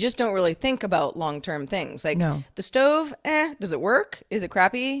you just don't really think about long-term things. Like the stove, does it work? Is it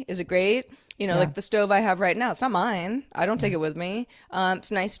crappy? Is it great? Like the stove I have right now, it's not mine. I don't take it with me.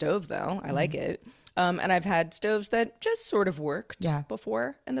 It's a nice stove though. I like it. And I've had stoves that just sort of worked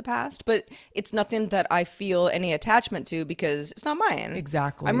before in the past, but it's nothing that I feel any attachment to because it's not mine.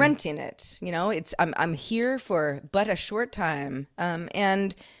 Exactly. I'm renting it. I'm here for but a short time.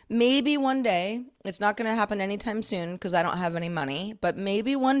 And maybe one day, it's not going to happen anytime soon because I don't have any money, but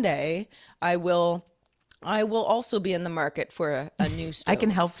maybe one day I will also be in the market for a new stove. I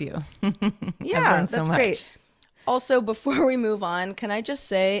can help you. Yeah, that's great. Also, before we move on, can I just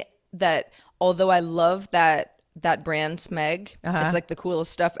say that although I love that that brand Smeg. It's like the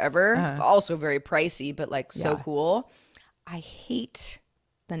coolest stuff ever. Also very pricey, but like so cool. I hate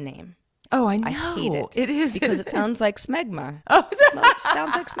the name. Oh, I know. I hate it. It is. Because it sounds like smegma. Oh, It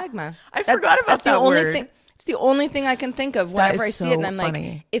sounds like smegma. I forgot about that word. It's the only thing I can think of whenever I see it. And I'm funny.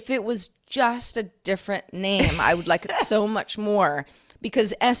 like, if it was just a different name, I would like it so much more.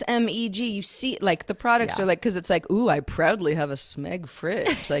 Because SMEG, you see, like the products are like, because it's like, ooh, I proudly have a Smeg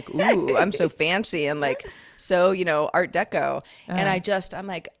fridge. Like, ooh, I'm so fancy and like, so, Art Deco. And I'm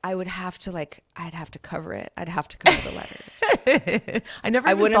like, I'd have to cover it. I'd have to cover the letters. I never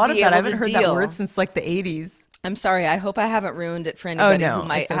even thought of that. I haven't heard that word since like the 80s. I'm sorry. I hope I haven't ruined it for anybody who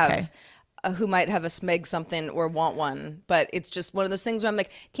might have a Smeg something or want one. But it's just one of those things where I'm like,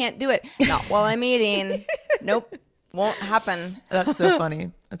 can't do it. Not while I'm eating. Nope. Won't happen. That's so funny.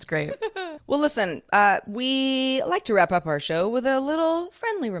 That's great. Well, listen, we like to wrap up our show with a little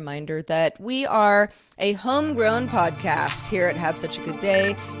friendly reminder that we are a homegrown podcast here at Have Such a Good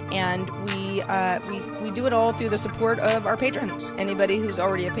Day, and we do it all through the support of our patrons. Anybody who's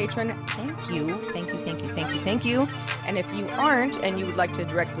already a patron, thank you. And if you aren't and you would like to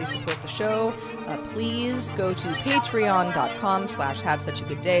directly support the show, please go to patreon.com/Have Such a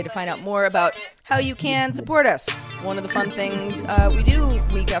Good Day to find out more about how you can support us. One of the fun things we do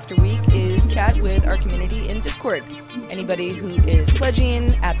week after week is chat with our community in Discord. Anybody who is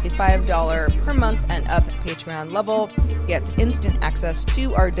pledging at the $5 per month and up Patreon level gets instant access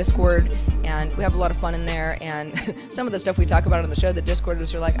to our Discord, and we have a lot of fun in there. And some of the stuff we talk about on the show, the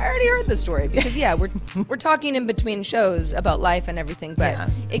Discorders are like, I already heard this story, because we're talking in between shows about life and everything, but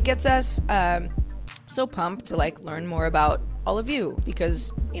it gets us so pumped to like learn more about all of you,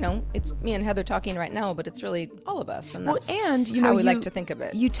 because it's me and Heather talking right now, but it's really all of us, and that's how we like to think of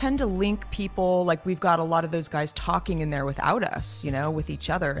it. You tend to link people, like we've got a lot of those guys talking in there without us, with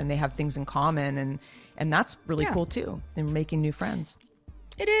each other, and they have things in common, and that's really cool too, and making new friends.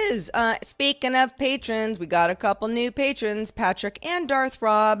 It is. Speaking of patrons, we got a couple new patrons, Patrick and Darth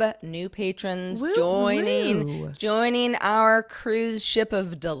Rob, new patrons. Woo, joining our cruise ship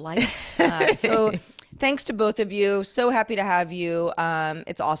of delight. So thanks to both of you. So happy to have you.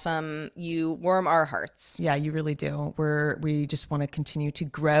 It's awesome. You warm our hearts. Yeah, you really do. We just want to continue to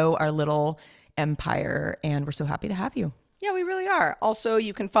grow our little empire, and we're so happy to have you. Yeah, we really are. Also,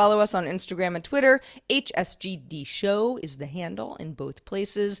 you can follow us on Instagram and Twitter. HSGD Show is the handle in both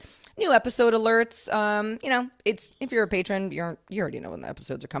places. New episode alerts. It's if you're a patron, you already know when the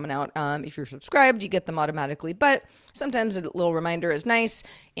episodes are coming out. If you're subscribed, you get them automatically. But sometimes a little reminder is nice.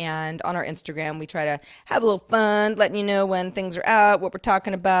 And on our Instagram, we try to have a little fun, letting you know when things are out, what we're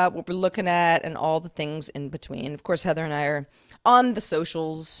talking about, what we're looking at, and all the things in between. Of course, Heather and I are on the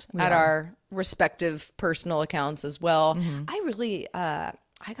socials at our respective personal accounts as well. I really, I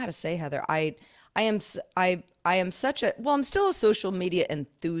gotta say, Heather, I am such a, I'm still a social media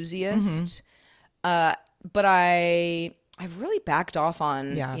enthusiast, but I've really backed off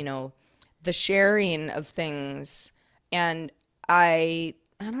on, the sharing of things, and I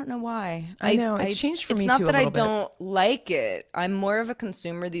don't know why. I know it's changed for me too. It's not that I don't like it. I'm more of a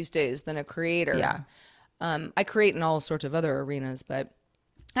consumer these days than a creator. Yeah. I create in all sorts of other arenas, but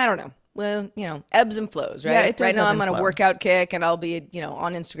I don't know. Well, ebbs and flows, right? Yeah, it does right now ebb I'm and on a flow. workout kick, and I'll be,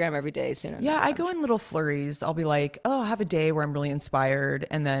 on Instagram every day soon. Yeah, I go in little flurries. I'll be like, oh, I have a day where I'm really inspired,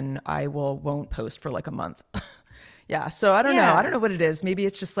 and then I won't post for like a month. Yeah, so I don't know. I don't know what it is. Maybe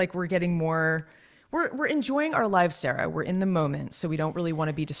it's just like we're getting more. We're enjoying our lives, Sarah. We're in the moment, so we don't really want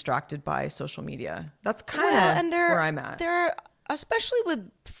to be distracted by social media. That's kind of where I'm at. Especially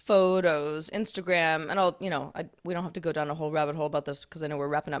with photos, Instagram, and we don't have to go down a whole rabbit hole about this because I know we're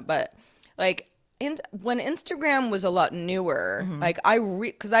wrapping up, but like when Instagram was a lot newer, like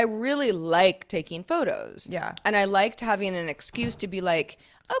because I really like taking photos. Yeah. And I liked having an excuse to be like,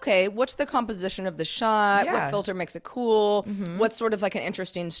 okay, what's the composition of the shot? Yeah. What filter makes it cool? What's sort of like an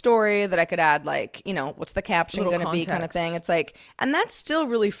interesting story that I could add, like, what's the caption going to be kind of thing? It's like, and that's still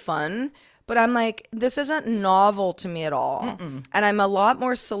really fun. But I'm like, this isn't novel to me at all. And I'm a lot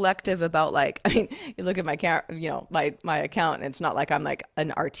more selective about you look at my my account, and it's not like I'm like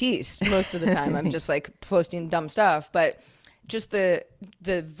an artiste most of the time. I'm just like posting dumb stuff. But just the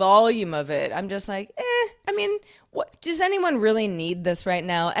volume of it, I'm just like, what does anyone really need this right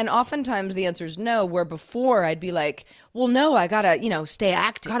now? And oftentimes the answer is no, where before I'd be like, well, no, I gotta, stay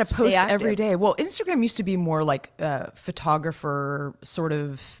active. Gotta post every day. Well, Instagram used to be more like a photographer sort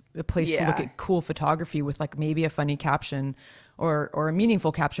of a place to look at cool photography with like maybe a funny caption or a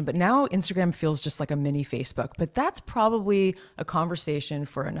meaningful caption. But now Instagram feels just like a mini Facebook. But that's probably a conversation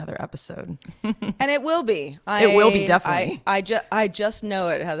for another episode. And it will be. It will be, definitely. I just know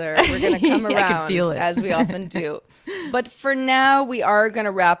it, Heather. We're going to come I can around feel it. as we often do. But for now, we are going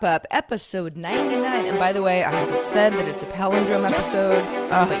to wrap up episode 99. And by the way, I haven't said that it's a palindrome episode,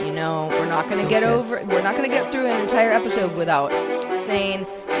 but you know, we're not going to get through an entire episode without saying,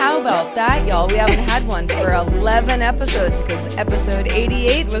 how about that, y'all? We haven't had one for 11 episodes because episode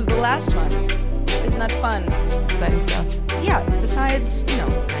 88 was the last one. Isn't that fun? Exciting stuff. Yeah, besides,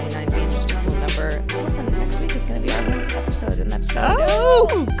 99 being just a cool number. Listen, next week is going to be our 100th episode, and that's so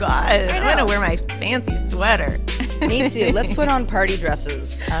dope. God. I'm going to wear my fancy sweater. Me too. Let's put on party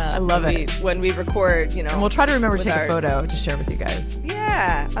dresses. I love it. When we record, And we'll try to remember to take a photo to share with you guys.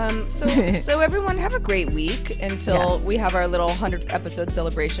 Yeah. So everyone have a great week until we have our little 100th episode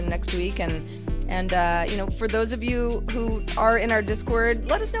celebration next week. And for those of you who are in our Discord,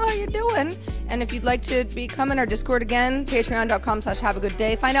 let us know how you're doing. And if you'd like to become in our Discord again,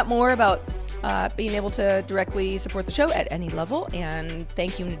 patreon.com/haveagoodday. Find out more about being able to directly support the show at any level. And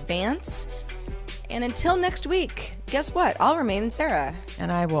thank you in advance. And until next week, guess what? I'll remain Sarah.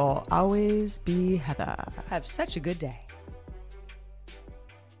 And I will always be Heather. Have such a good day.